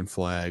Cameroon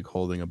flag,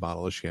 holding a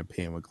bottle of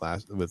champagne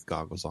with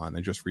goggles on.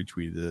 I just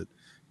retweeted it.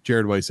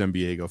 Jared Weiss,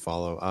 NBA, go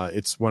follow.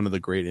 It's one of the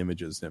great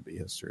images in NBA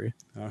history.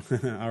 All right,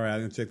 I'm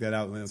gonna check that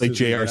out. It's like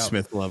J.R.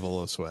 Smith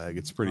level of swag.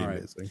 It's pretty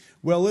amazing.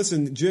 Well,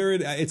 listen,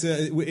 Jared, it's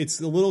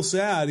a little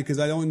sad because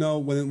I don't know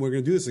when we're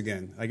gonna do this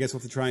again. I guess we'll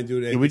have to try and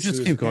do it. Can we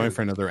just keep going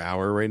for another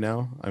hour right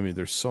now? I mean,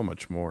 there's so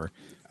much more.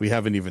 We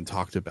haven't even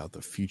talked about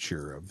the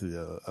future of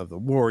the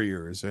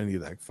Warriors or any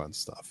of that fun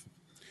stuff.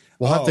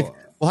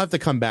 We'll have to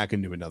come back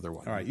and do another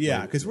one. All right,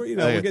 yeah, because we're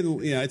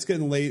getting it's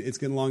getting late. It's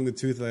getting long in the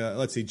tooth.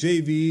 Let's see,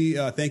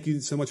 JV, thank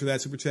you so much for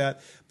that super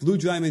chat. Blue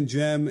Diamond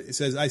Gem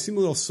says, I seem a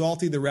little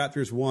salty the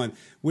Raptors won,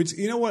 which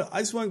what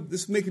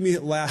this is making me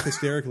laugh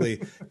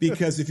hysterically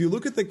because if you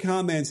look at the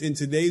comments in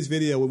today's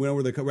video when we went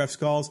over the refs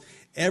calls,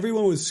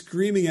 everyone was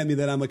screaming at me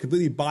that I'm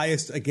completely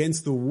biased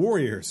against the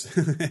Warriors,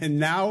 and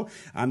now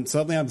I'm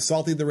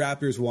salty the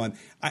Raptors won.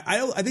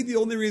 I think the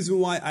only reason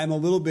why I'm a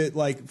little bit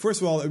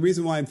first of all, the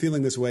reason why I'm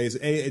feeling this way is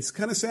it's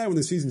kind of sad when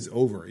the season's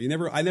over.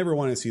 I never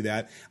want to see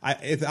that.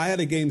 If I had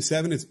a game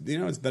 7, it's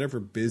better for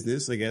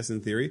business, I guess,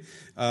 in theory.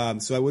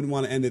 So I wouldn't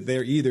want to end it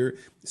there either.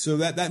 So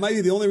that might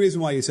be the only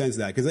reason why you sense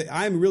that, because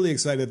I'm really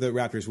excited that the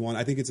Raptors won.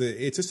 I think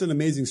it's just an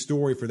amazing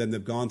story for them.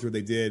 They've gone through,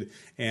 they did,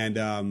 and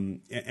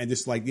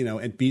just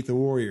and beat the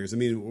Warriors. I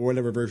mean,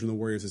 whatever version of the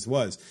Warriors this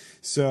was.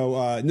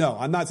 So no,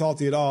 I'm not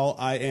salty at all.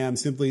 I am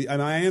salty,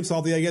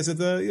 I guess, at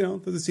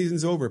that the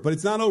season's over, but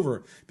it's not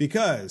over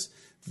because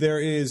there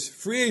is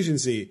free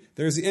agency.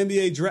 There's the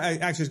NBA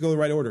draft. Actually, let's go in the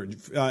right order.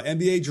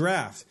 NBA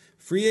draft,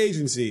 free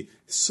agency,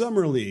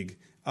 summer league,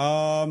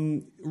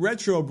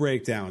 retro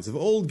breakdowns of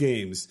old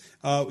games.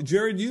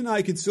 Jared, you and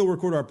I can still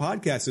record our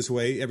podcast this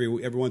way every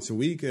once a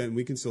week, and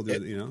we can still do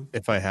it.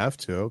 If I have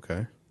to,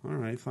 okay. All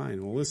right,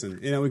 fine. Well, listen,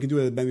 we can do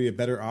it maybe a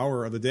better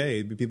hour of the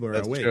day. People are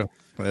awake. True.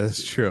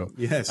 That's true.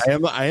 Yes,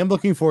 I am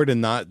looking forward to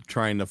not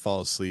trying to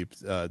fall asleep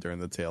during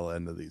the tail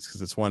end of these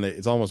because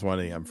it's almost 1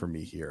 a.m. for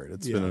me here.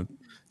 It's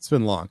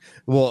been long.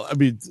 Well, I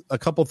mean, a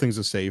couple things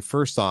to say.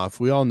 First off,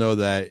 we all know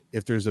that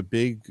if there's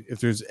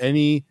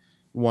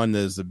anyone that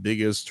is the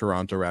biggest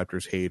Toronto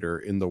Raptors hater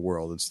in the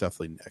world, it's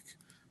definitely Nick.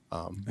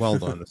 Well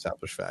known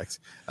established fact.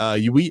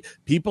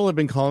 People have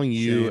been calling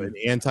you an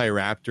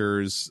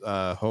anti-Raptors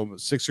home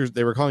Sixers.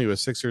 They were calling you a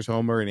Sixers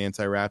homer and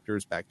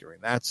anti-Raptors back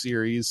during that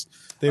series.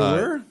 They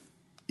were.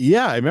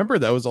 Yeah, I remember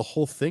that was a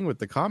whole thing with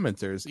the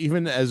commenters.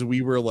 Even as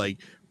we were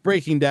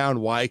breaking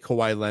down why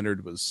Kawhi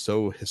Leonard was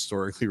so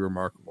historically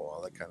remarkable,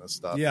 all that kind of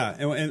stuff. Yeah,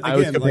 and again, I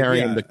was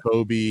comparing him to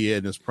Kobe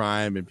in his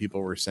prime, and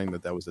people were saying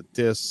that was a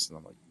diss, and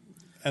I'm like,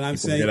 and I'm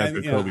saying how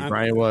good Kobe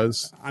Bryant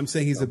was. I'm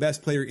saying he's the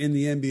best player in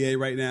the NBA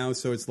right now,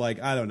 so it's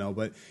like, I don't know,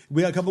 but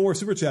we got a couple more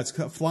super chats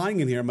flying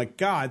in here. I'm like,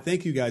 God,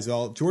 thank you guys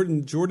all.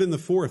 Jordan the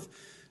fourth.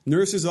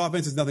 Nurse's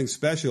offense is nothing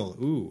special.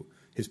 Ooh,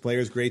 his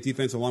players' great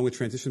defense along with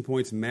transition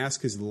points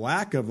mask his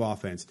lack of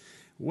offense.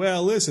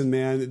 Well, listen,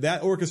 man,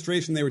 that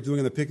orchestration they were doing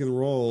in the pick and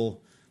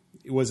roll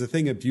was a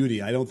thing of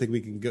beauty. I don't think we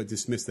can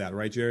dismiss that,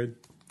 right, Jared?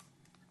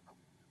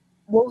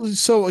 Well,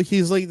 so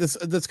he's like this.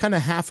 That's kind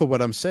of half of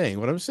what I'm saying.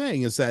 What I'm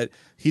saying is that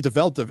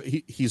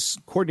he's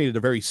coordinated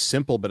a very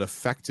simple but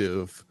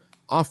effective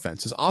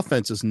offense. His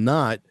offense is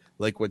not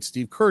like what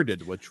Steve Kerr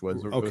did, which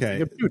was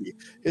okay. Beauty.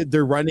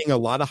 They're running a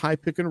lot of high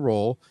pick and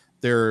roll.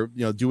 They're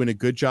doing a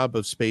good job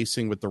of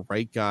spacing with the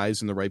right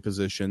guys in the right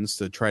positions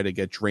to try to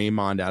get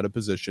Draymond out of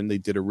position. They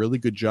did a really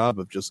good job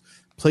of just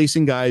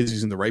placing guys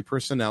using the right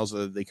personnel so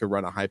that they could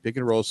run a high pick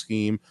and roll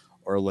scheme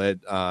or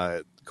let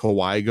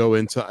Kawhi go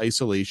into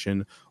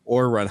isolation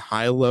or run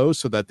high-low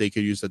so that they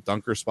could use the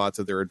dunker spot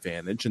to their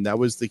advantage. And that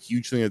was the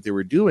huge thing that they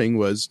were doing,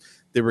 was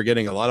they were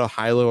getting a lot of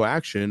high-low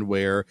action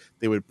where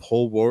they would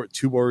pull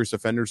two Warriors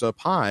defenders up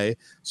high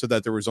so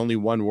that there was only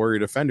one Warrior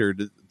defender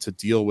to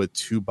deal with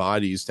two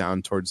bodies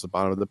down towards the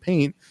bottom of the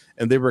paint.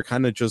 And they were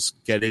kind of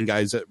just getting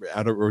guys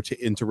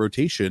into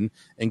rotation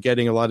and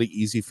getting a lot of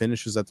easy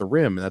finishes at the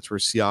rim. And that's where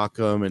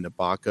Siakam and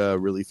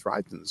Ibaka really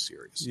thrived in the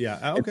series.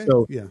 Yeah. Okay.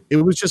 So yeah. It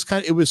was just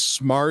it was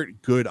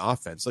smart, good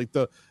offense. Like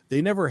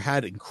they never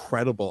had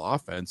incredible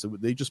offense.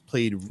 They just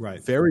played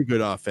very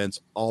good offense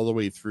all the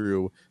way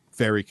through,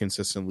 very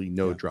consistently,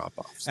 no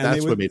drop-offs.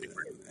 That's what made it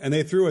great. And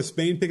they threw a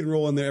Spain pick and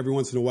roll in there every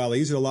once in a while. They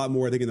used it a lot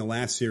more, I think, in the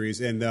last series.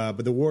 And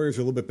but the Warriors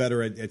are a little bit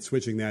better at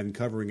switching that and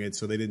covering it,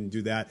 so they didn't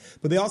do that.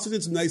 But they also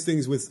did some nice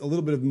things with a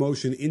little bit of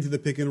motion into the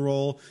pick and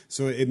roll,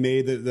 so it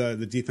made the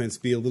defense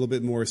be a little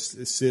bit more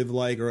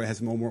sieve-like, or it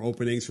has more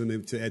openings for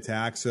them to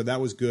attack. So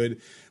that was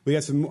good. We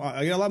got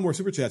I got a lot more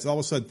super chats. All of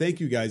a sudden, thank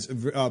you guys.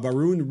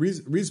 Varun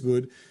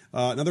Rizbud,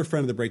 another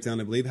friend of the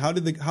breakdown, I believe. How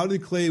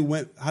did Clay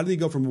How did he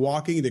go from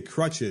walking to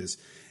crutches?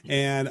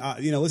 And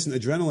listen,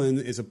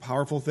 adrenaline is a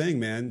powerful thing,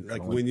 man.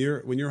 Like when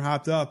you're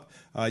hopped up,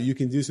 you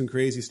can do some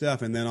crazy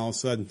stuff, and then all of a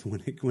sudden,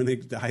 when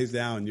it dies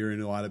down, you're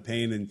in a lot of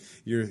pain and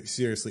you're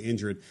seriously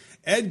injured.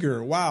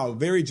 Edgar, wow,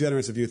 very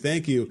generous of you.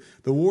 Thank you.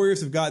 The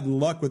Warriors have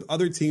gotten luck with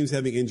other teams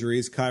having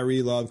injuries.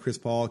 Kyrie, Love, Chris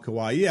Paul,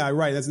 Kawhi. Yeah,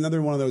 right. That's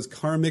another one of those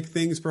karmic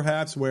things,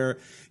 perhaps, where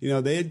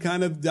they had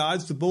kind of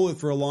dodged the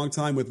bullet for a long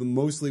time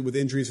mostly with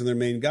injuries from their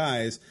main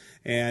guys.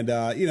 And,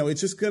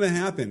 it's just going to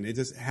happen. It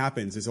just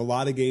happens. It's a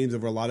lot of games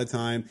over a lot of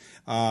time.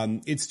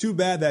 It's too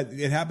bad that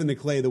it happened to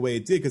Clay the way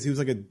it did, because he was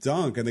like a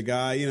dunk, and the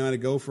guy, had to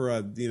go for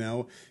I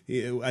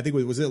think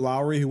was it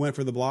Lowry who went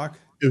for the block?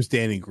 It was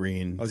Danny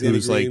Green. Oh, Danny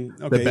Green.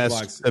 Like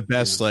the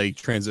best like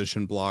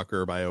transition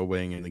blocker by a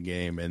wing in the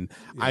game. And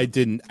I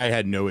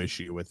had no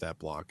issue with that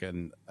block.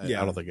 And I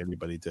don't think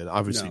anybody did.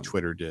 Obviously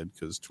Twitter did,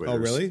 because Twitter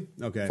really?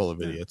 Okay. full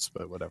of idiots,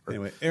 but whatever.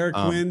 Anyway, Eric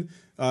Quinn,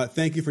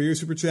 thank you for your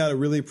super chat. I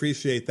really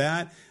appreciate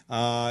that.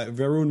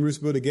 Varun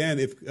Rusbud, again,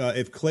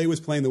 if Clay was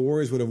playing, the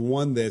Warriors would have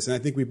won this. And I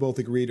think we both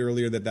agreed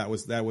earlier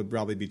that would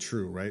probably be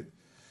true, right?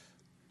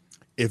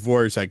 If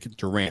Warriors had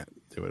Durant,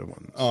 they would have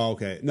won this. Oh,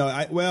 okay. No,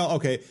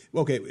 okay.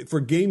 For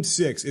Game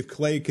 6, if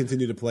Clay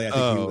continued to play, I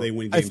think they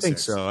win Game 6. I think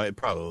so.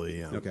 Probably,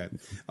 yeah. Okay.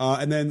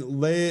 And then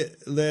Le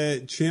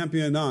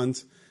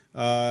Championnat.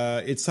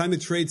 It's time to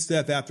trade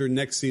Steph after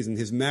next season.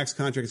 His max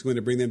contract is going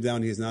to bring them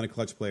down. He is not a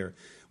clutch player.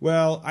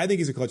 Well, I think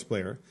he's a clutch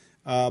player.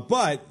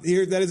 But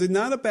that is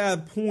not a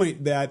bad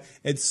point, that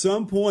at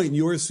some point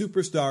your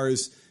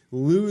superstars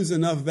lose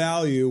enough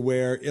value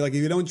where, like,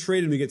 if you don't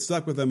trade him, you get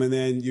stuck with them, and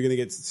then you're going to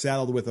get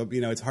saddled with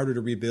it's harder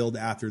to rebuild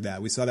after that.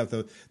 We saw that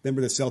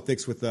remember the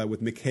Celtics with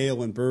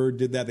McHale and Bird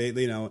did that.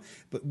 They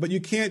but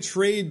you can't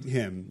trade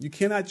him. You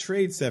cannot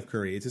trade Steph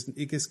Curry. It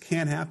just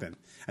can't happen.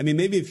 I mean,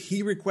 maybe if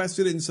he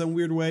requested it in some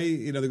weird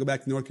way, they go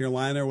back to North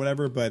Carolina or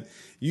whatever, but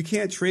you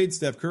can't trade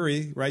Steph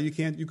Curry, right? You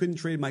couldn't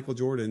trade Michael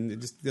Jordan.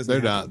 It just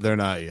doesn't happen. They're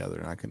not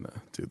going to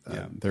do that.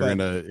 Yeah, they're going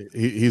to,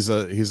 he's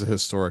a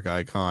historic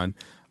icon.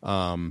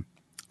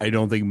 I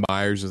don't think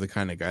Myers is the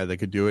kind of guy that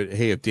could do it.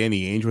 Hey, if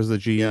Danny Ainge was the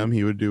GM,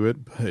 he would do it,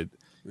 but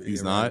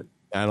he's not.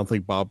 Right. I don't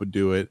think Bob would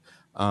do it.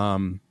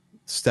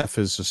 Steph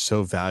is just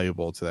so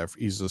valuable to that.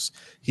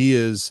 He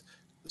is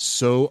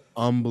so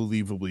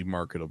unbelievably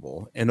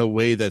marketable in a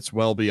way that's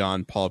well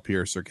beyond Paul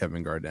Pierce or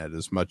Kevin Garnett,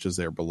 as much as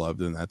they're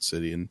beloved in that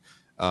city. And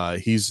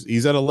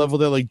he's at a level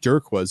that like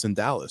Dirk was in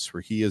Dallas,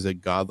 where he is a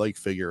godlike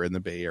figure in the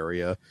Bay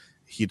Area.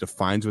 He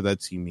defines what that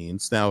team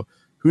means. Now,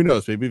 who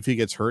knows? Maybe if he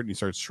gets hurt and he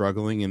starts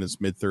struggling in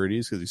his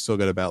mid-30s, because he's still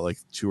got about like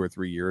 2 or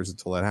 3 years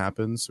until that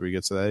happens, so he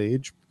gets to that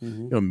age.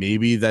 Mm-hmm.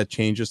 Maybe that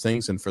changes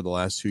things, and for the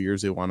last 2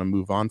 years they want to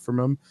move on from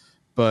him.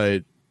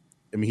 But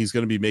I mean, he's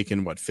going to be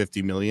making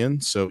 $50 million.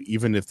 So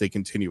even if they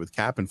continue with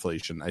cap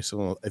inflation, I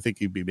think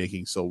he'd be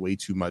making still way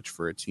too much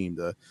for a team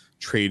to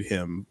trade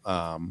him.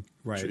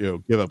 Right.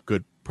 Give up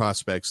good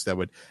prospects that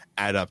would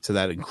add up to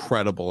that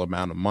incredible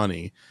amount of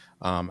money.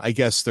 I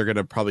guess they're going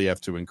to probably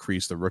have to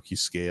increase the rookie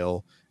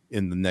scale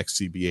in the next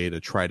CBA to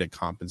try to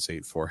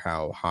compensate for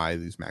how high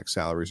these max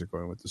salaries are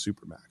going with the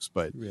Supermax.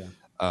 But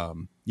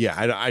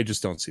I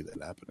just don't see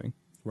that happening.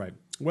 Right.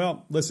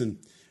 Well, listen,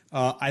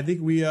 I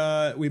think we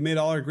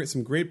made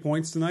some great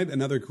points tonight.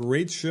 Another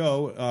great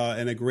show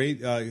and a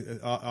great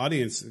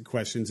audience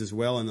questions as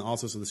well, and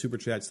also the super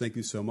chats. Thank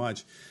you so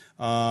much.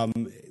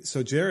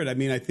 So, Jared, I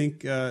mean, I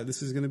think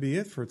this is going to be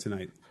it for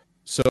tonight.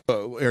 So,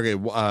 okay,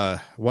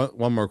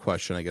 one more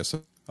question, I guess.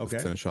 Okay.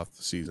 To finish off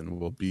the season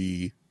will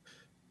be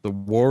the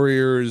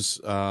Warriors.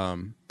 I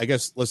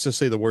guess let's just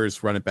say the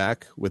Warriors run it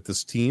back with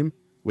this team,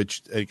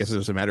 which I guess it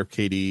doesn't matter if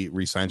KD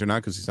resigns or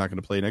not because he's not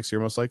going to play next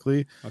year most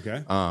likely.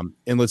 Okay.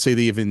 And let's say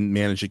they even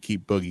manage to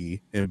keep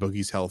Boogie and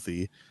Boogie's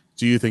healthy.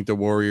 Do you think the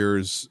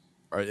Warriors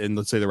and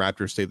let's say the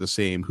Raptors stay the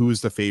same? Who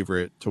is the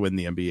favorite to win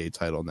the NBA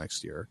title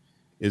next year?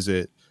 Is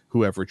it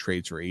whoever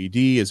trades for AD?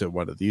 Is it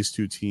one of these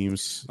two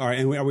teams? All right.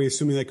 And are we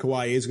assuming that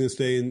Kawhi is going to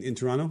stay in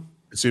Toronto?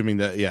 Assuming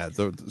that,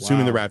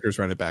 assuming the Raptors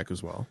run it back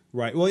as well.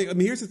 Right. Well, I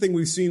mean, here's the thing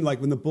we've seen,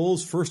 like when the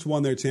Bulls first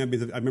won their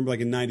championship, I remember like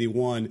in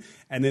 '91,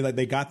 and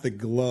they got the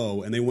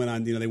glow, and they went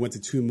on, they went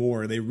to two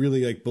more. They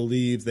really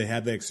believed they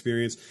had that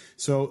experience.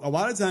 So a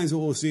lot of times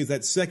what we'll see is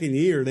that second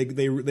year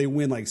they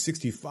win like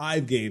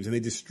 65 games and they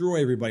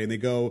destroy everybody and they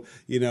go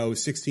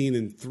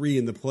 16-3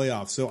 in the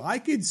playoffs. So I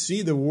could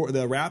see the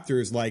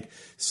Raptors like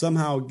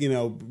somehow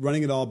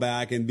running it all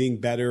back and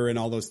being better and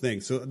all those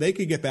things. So they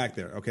could get back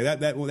there. Okay,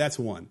 that's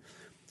one.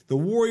 The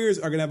Warriors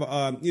are going to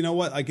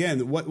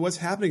have, what's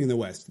happening in the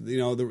West?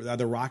 Are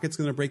the Rockets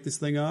going to break this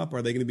thing up?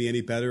 Are they going to be any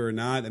better or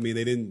not? I mean,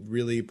 they didn't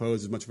really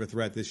pose as much of a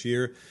threat this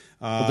year.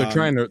 But they're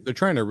trying to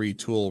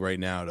retool right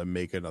now to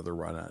make another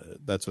run at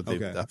it. That's what they've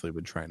definitely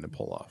been trying to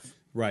pull off.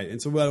 Right,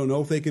 and so I don't know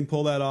if they can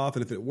pull that off,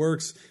 and if it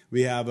works,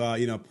 we have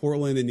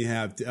Portland, and you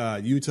have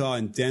Utah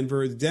and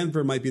Denver.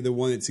 Denver might be the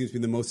one that seems to be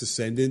the most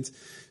ascendant.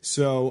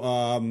 So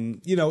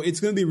it's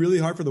going to be really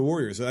hard for the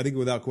Warriors. I think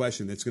without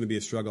question, it's going to be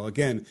a struggle.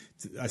 Again,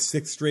 a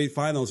sixth straight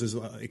finals is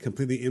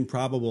completely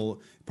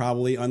improbable,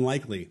 probably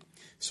unlikely.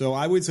 So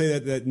I would say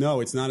that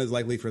no, it's not as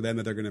likely for them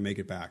that they're going to make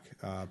it back.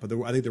 But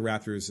I think the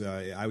Raptors,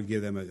 I would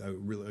give them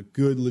a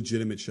good,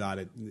 legitimate shot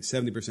at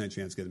 70%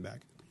 chance getting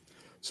back.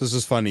 So this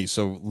is funny.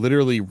 So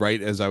literally right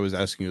as I was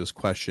asking you this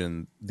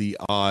question, the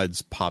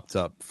odds popped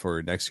up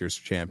for next year's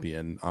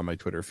champion on my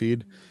Twitter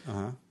feed.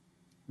 Uh-huh.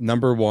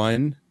 Number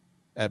one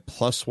at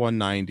plus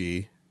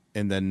 190,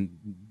 and then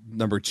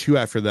number two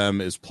after them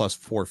is plus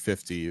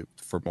 450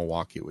 for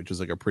Milwaukee, which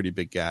is like a pretty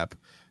big gap.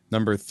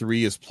 Number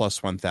three is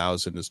plus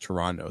 1,000 is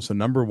Toronto. So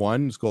number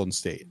one is Golden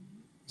State.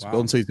 So wow.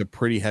 Golden State's a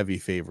pretty heavy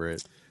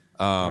favorite.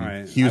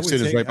 Right.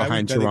 Houston is right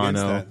behind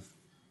Toronto.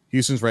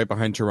 Houston's right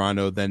behind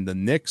Toronto. Then the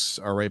Knicks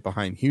are right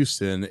behind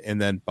Houston.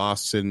 And then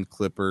Boston,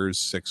 Clippers,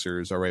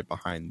 Sixers are right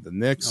behind the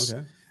Knicks.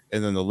 Okay.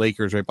 And then the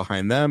Lakers right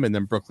behind them. And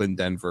then Brooklyn,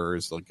 Denver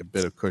is like a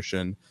bit of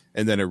cushion.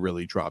 And then it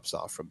really drops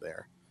off from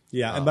there.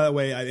 Yeah. And by the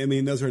way, I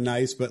mean, those are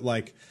nice, but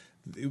like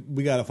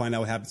we got to find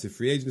out what happens to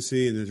free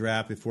agency and the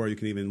draft before you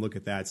can even look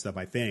at that stuff,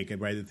 I think. And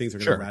right, things are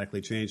going to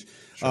radically change.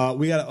 Sure.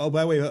 We got,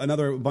 by the way,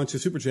 another bunch of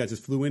super chats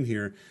just flew in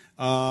here.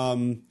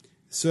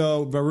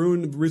 So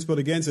Varun Rispot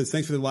again says,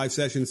 thanks for the live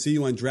session. See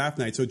you on draft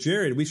night. So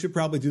Jared, we should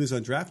probably do this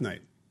on draft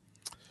night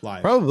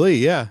live. Probably,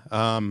 yeah.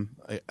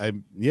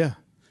 Yeah.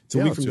 It's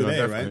a week from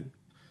today, right?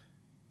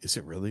 Is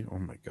it really? Oh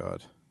my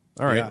God.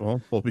 All right. Yeah.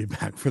 Well, we'll be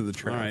back for the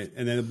draft. All right.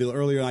 And then it'll be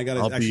earlier. And I got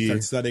to actually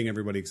start studying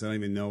everybody because I don't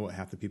even know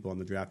half the people on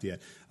the draft yet.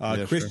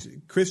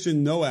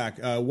 Christian Nowak,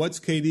 what's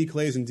KD,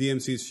 Clay's, and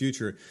DMC's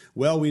future?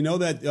 Well, we know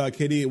that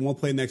KD won't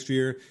play next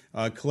year.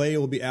 Clay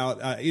will be out.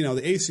 The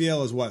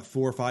ACL is what,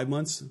 4 or 5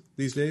 months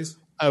these days?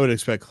 I would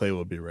expect Clay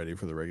will be ready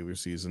for the regular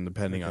season,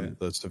 depending on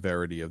the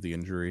severity of the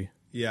injury.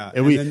 Yeah,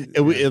 and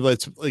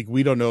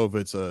we don't know if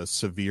it's a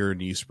severe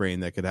knee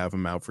sprain that could have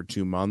him out for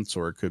 2 months,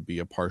 or it could be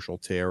a partial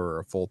tear or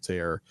a full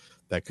tear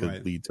that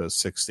could lead to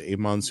 6 to 8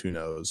 months. Who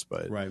knows?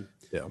 But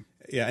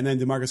yeah. And then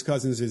DeMarcus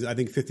Cousins is, I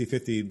think,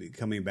 50-50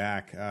 coming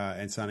back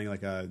and signing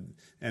like a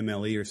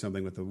MLE or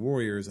something with the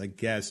Warriors, I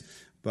guess.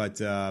 But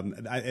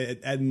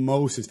at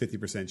most, it's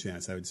 50%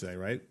 chance, I would say,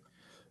 right?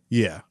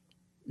 Yeah,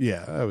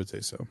 I would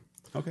say so.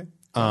 Okay.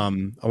 I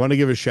want to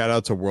give a shout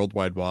out to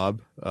Worldwide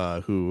Wob,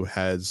 who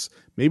has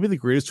maybe the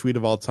greatest tweet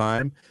of all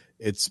time.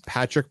 It's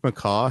Patrick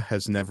McCaw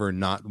has never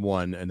not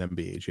won an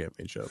NBA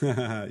championship.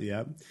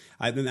 Yeah.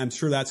 I'm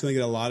sure that's going to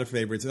get a lot of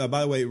favorites.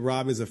 By the way,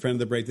 Rob is a friend of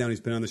the Breakdown. He's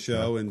been on the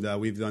show, and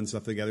we've done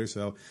stuff together.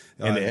 So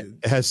and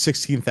it has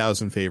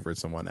 16,000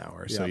 favorites in 1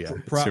 hour. So yeah,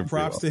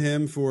 props to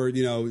him for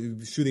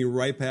shooting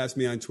right past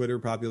me on Twitter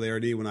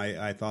popularity when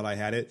I thought I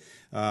had it.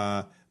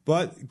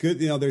 But good,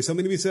 there's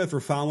something to be said for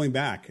following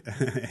back.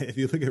 If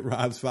you look at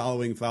Rob's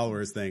following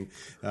followers thing,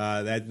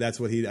 that's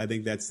what I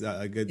think that's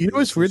a good.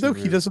 What's weird though?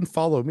 He doesn't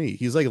follow me.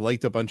 He's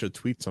liked a bunch of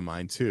tweets of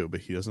mine too, but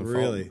he doesn't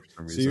follow me for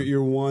some reason. So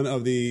you're one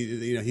of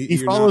the, he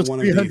follows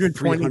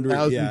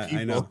 320,000 people,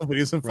 I know. but he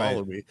doesn't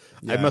follow me.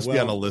 I must be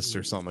on a list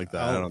or something like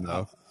that. I don't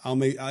know.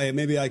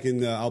 maybe I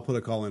can. I'll put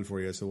a call in for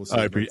you. So we'll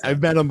see.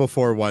 I've met him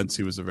before once.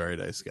 He was a very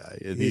nice guy.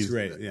 And he's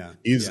great. Yeah,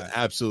 he's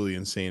absolutely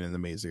insane and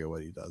amazing at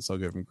what he does. I'll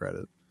give him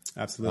credit.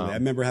 Absolutely. I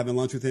remember having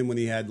lunch with him when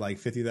he had like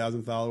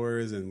 50,000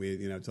 followers, and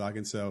we,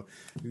 talking. So,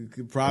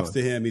 props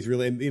to him. He's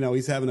really,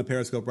 he's having a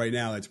Periscope right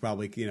now that's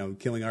probably,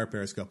 killing our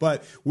Periscope,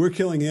 but we're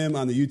killing him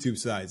on the YouTube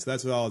side. So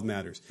that's what all that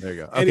matters. There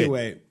you go.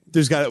 Anyway,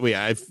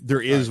 okay.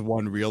 There is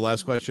one real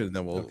last question, and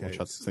then we'll shut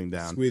this thing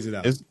down. Squeeze it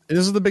out. This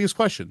is the biggest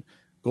question.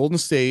 Golden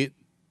State,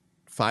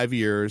 5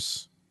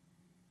 years,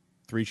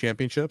 3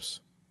 championships.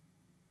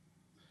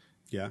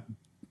 Yeah.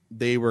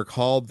 They were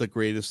called the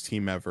greatest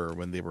team ever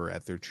when they were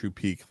at their true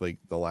peak, like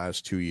the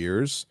last 2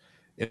 years.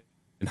 In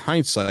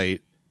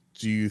hindsight,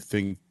 do you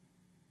think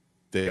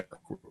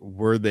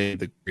were they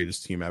the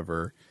greatest team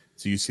ever?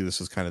 Do you see this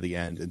as kind of the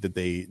end? And did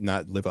they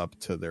not live up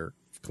to their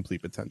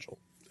complete potential?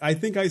 I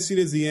think I see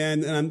it as the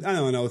end. And I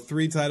don't know,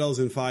 3 titles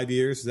in 5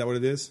 years. Is that what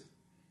it is?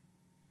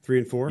 3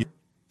 and 4?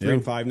 3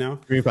 and 5 now?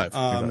 3 and 5.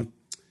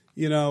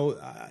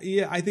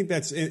 I think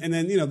that's, and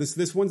then,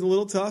 this one's a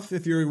little tough.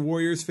 If you're a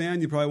Warriors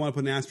fan, you probably want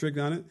to put an asterisk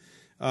on it.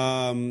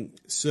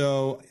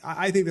 So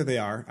I think that they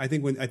are. I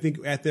think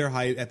at their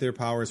height, at their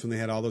powers, when they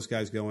had all those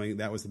guys going,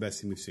 that was the best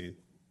team we've seen,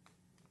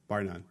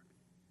 bar none.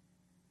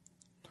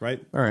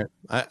 Right? All right.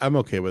 I'm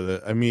okay with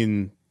it. I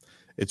mean,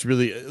 it's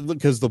really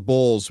because the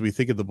Bulls, we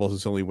think of the Bulls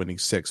as only winning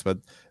 6, but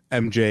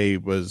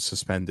MJ was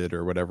suspended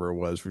or whatever it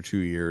was for 2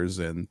 years.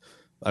 And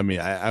I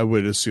mean, I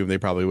would assume they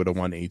probably would have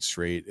won 8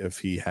 straight if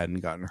he hadn't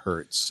gotten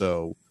hurt.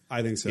 So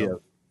I think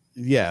so.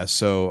 Yeah.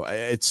 So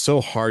it's so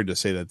hard to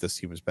say that this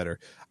team is better.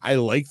 I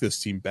like this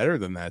team better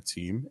than that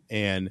team.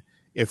 And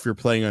if you're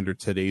playing under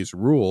today's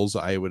rules,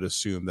 I would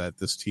assume that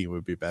this team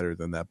would be better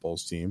than that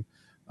Bulls team.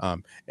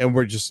 And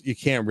you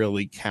can't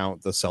really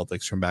count the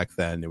Celtics from back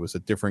then. It was a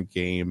different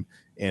game,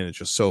 and it's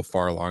just so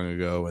far long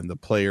ago. And the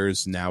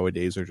players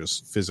nowadays are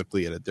just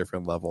physically at a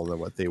different level than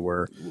what they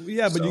were.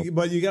 Yeah,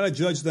 but you got to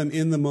judge them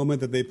in the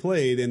moment that they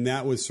played, and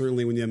that was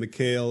certainly when you had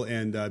McHale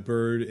and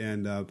Bird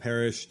and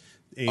Parrish.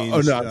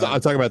 Ainge, I'm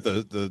talking about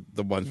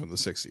the ones from the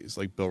 60s,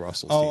 like Bill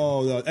Russell's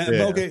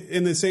team. Okay,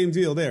 in the same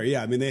deal there.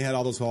 Yeah, I mean, they had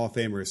all those Hall of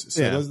Famers.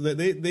 So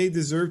they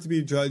deserve to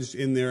be judged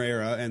in their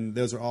era, and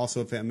those are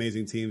also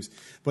amazing teams.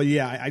 But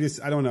yeah,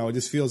 I don't know. It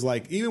just feels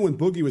like even when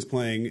Boogie was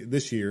playing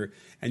this year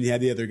and you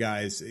had the other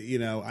guys,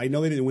 I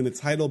know they didn't win the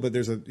title, but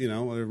there's a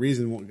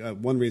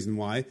reason, one reason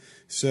why.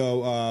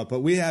 So, but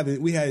we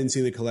hadn't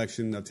seen a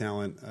collection of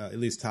talent, at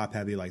least top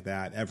heavy like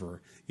that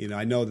ever.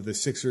 I know that the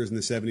Sixers in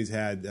the 70s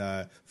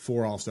had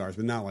 4 All-Stars,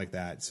 but not like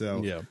that.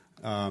 So, yeah.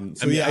 I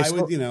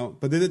would,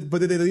 but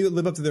did they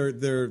live up to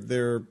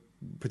their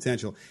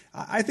potential?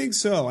 I think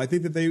so. I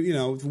think that they,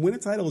 to win a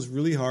title is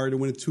really hard. To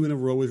win 2 in a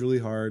row is really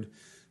hard.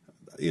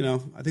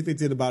 I think they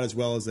did about as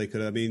well as they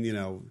could. I mean,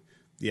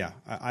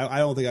 I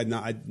don't think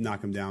I'd knock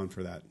them down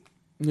for that.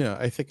 Yeah,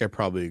 I think I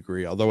probably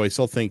agree. Although I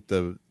still think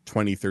the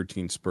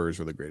 2013 Spurs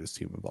were the greatest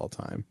team of all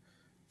time.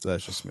 So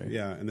that's just me.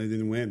 Yeah, and they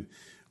didn't win.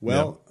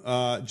 Well,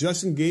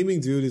 Justin Gaming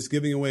Dude is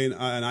giving away an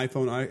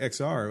iPhone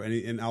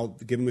XR, and I'll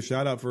give him a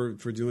shout out for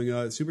doing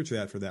a super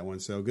chat for that one.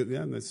 So good,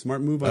 yeah, that's a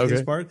smart move on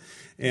his part.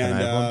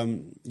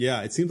 And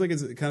it seems like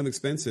it's kind of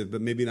expensive, but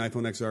maybe an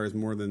iPhone XR is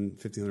more than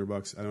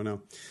 $1,500. I don't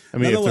know. I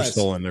mean, if they're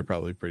stolen, they're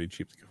probably pretty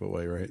cheap to give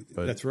away, right?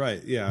 But that's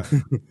right. Yeah,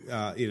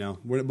 but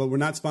we're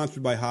not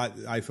sponsored by hot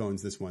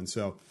iPhones. This one,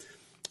 so.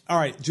 All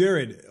right,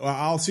 Jared,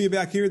 I'll see you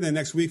back here then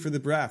next week for the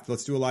draft.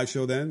 Let's do a live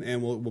show then,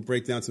 and we'll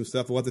break down some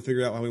stuff. We'll have to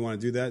figure out how we want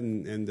to do that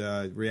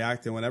and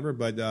react and whatever.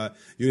 But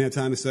you gonna have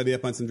time to study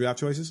up on some draft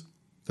choices?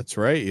 That's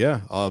right.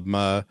 Yeah,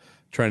 I'm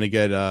trying to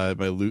get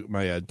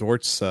my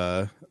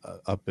Dortz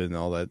up and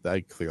all that.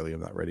 I clearly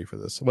am not ready for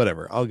this.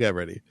 Whatever, I'll get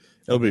ready.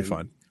 It'll be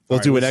fun. We'll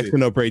do an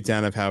X&O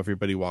breakdown of how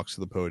everybody walks to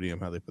the podium,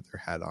 how they put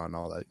their hat on,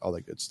 all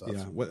that good stuff.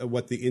 Yeah,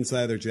 what the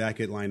inside of their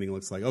jacket lining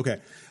looks like.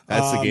 Okay.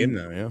 That's the game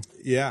now, yeah.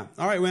 Yeah.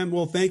 All right, man.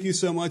 Well, thank you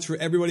so much for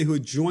everybody who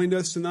joined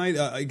us tonight.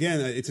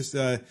 Again, it's just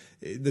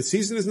the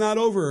season is not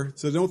over,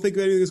 so don't think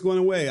anything is going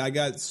away. I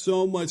got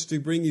so much to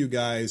bring you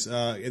guys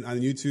on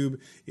YouTube.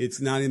 It's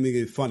not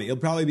even funny. It'll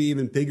probably be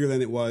even bigger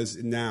than it was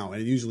now,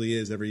 and it usually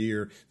is every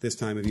year this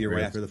time of year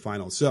right after the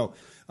finals. So,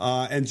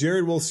 and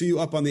Jared, we'll see you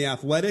up on The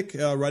Athletic,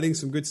 writing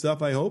some good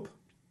stuff, I hope.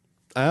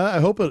 I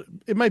hope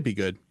it might be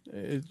good.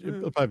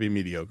 It'll probably be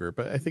mediocre,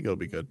 but I think it'll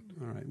be good.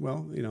 All right.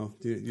 Well,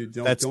 you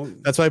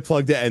don't. That's why I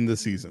plugged to end the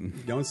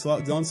season. Don't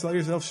sell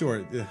yourself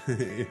short.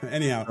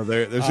 Anyhow,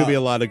 there's going to be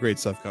a lot of great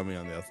stuff coming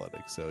on The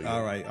Athletic. So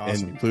all right,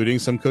 awesome, including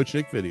some Coach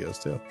Nick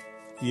videos too.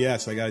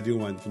 Yes, I got to do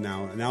one from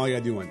now. Now I got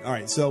to do one. All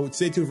right. So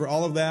stay tuned for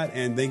all of that,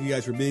 and thank you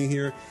guys for being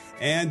here.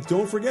 And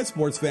don't forget,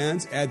 sports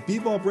fans, at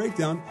B-Ball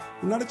Breakdown,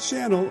 we're not a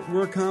channel,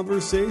 we're a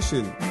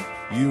conversation.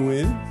 You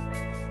in?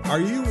 Are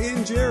you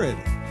in, Jared?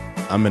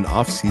 I'm in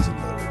off-season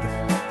mode.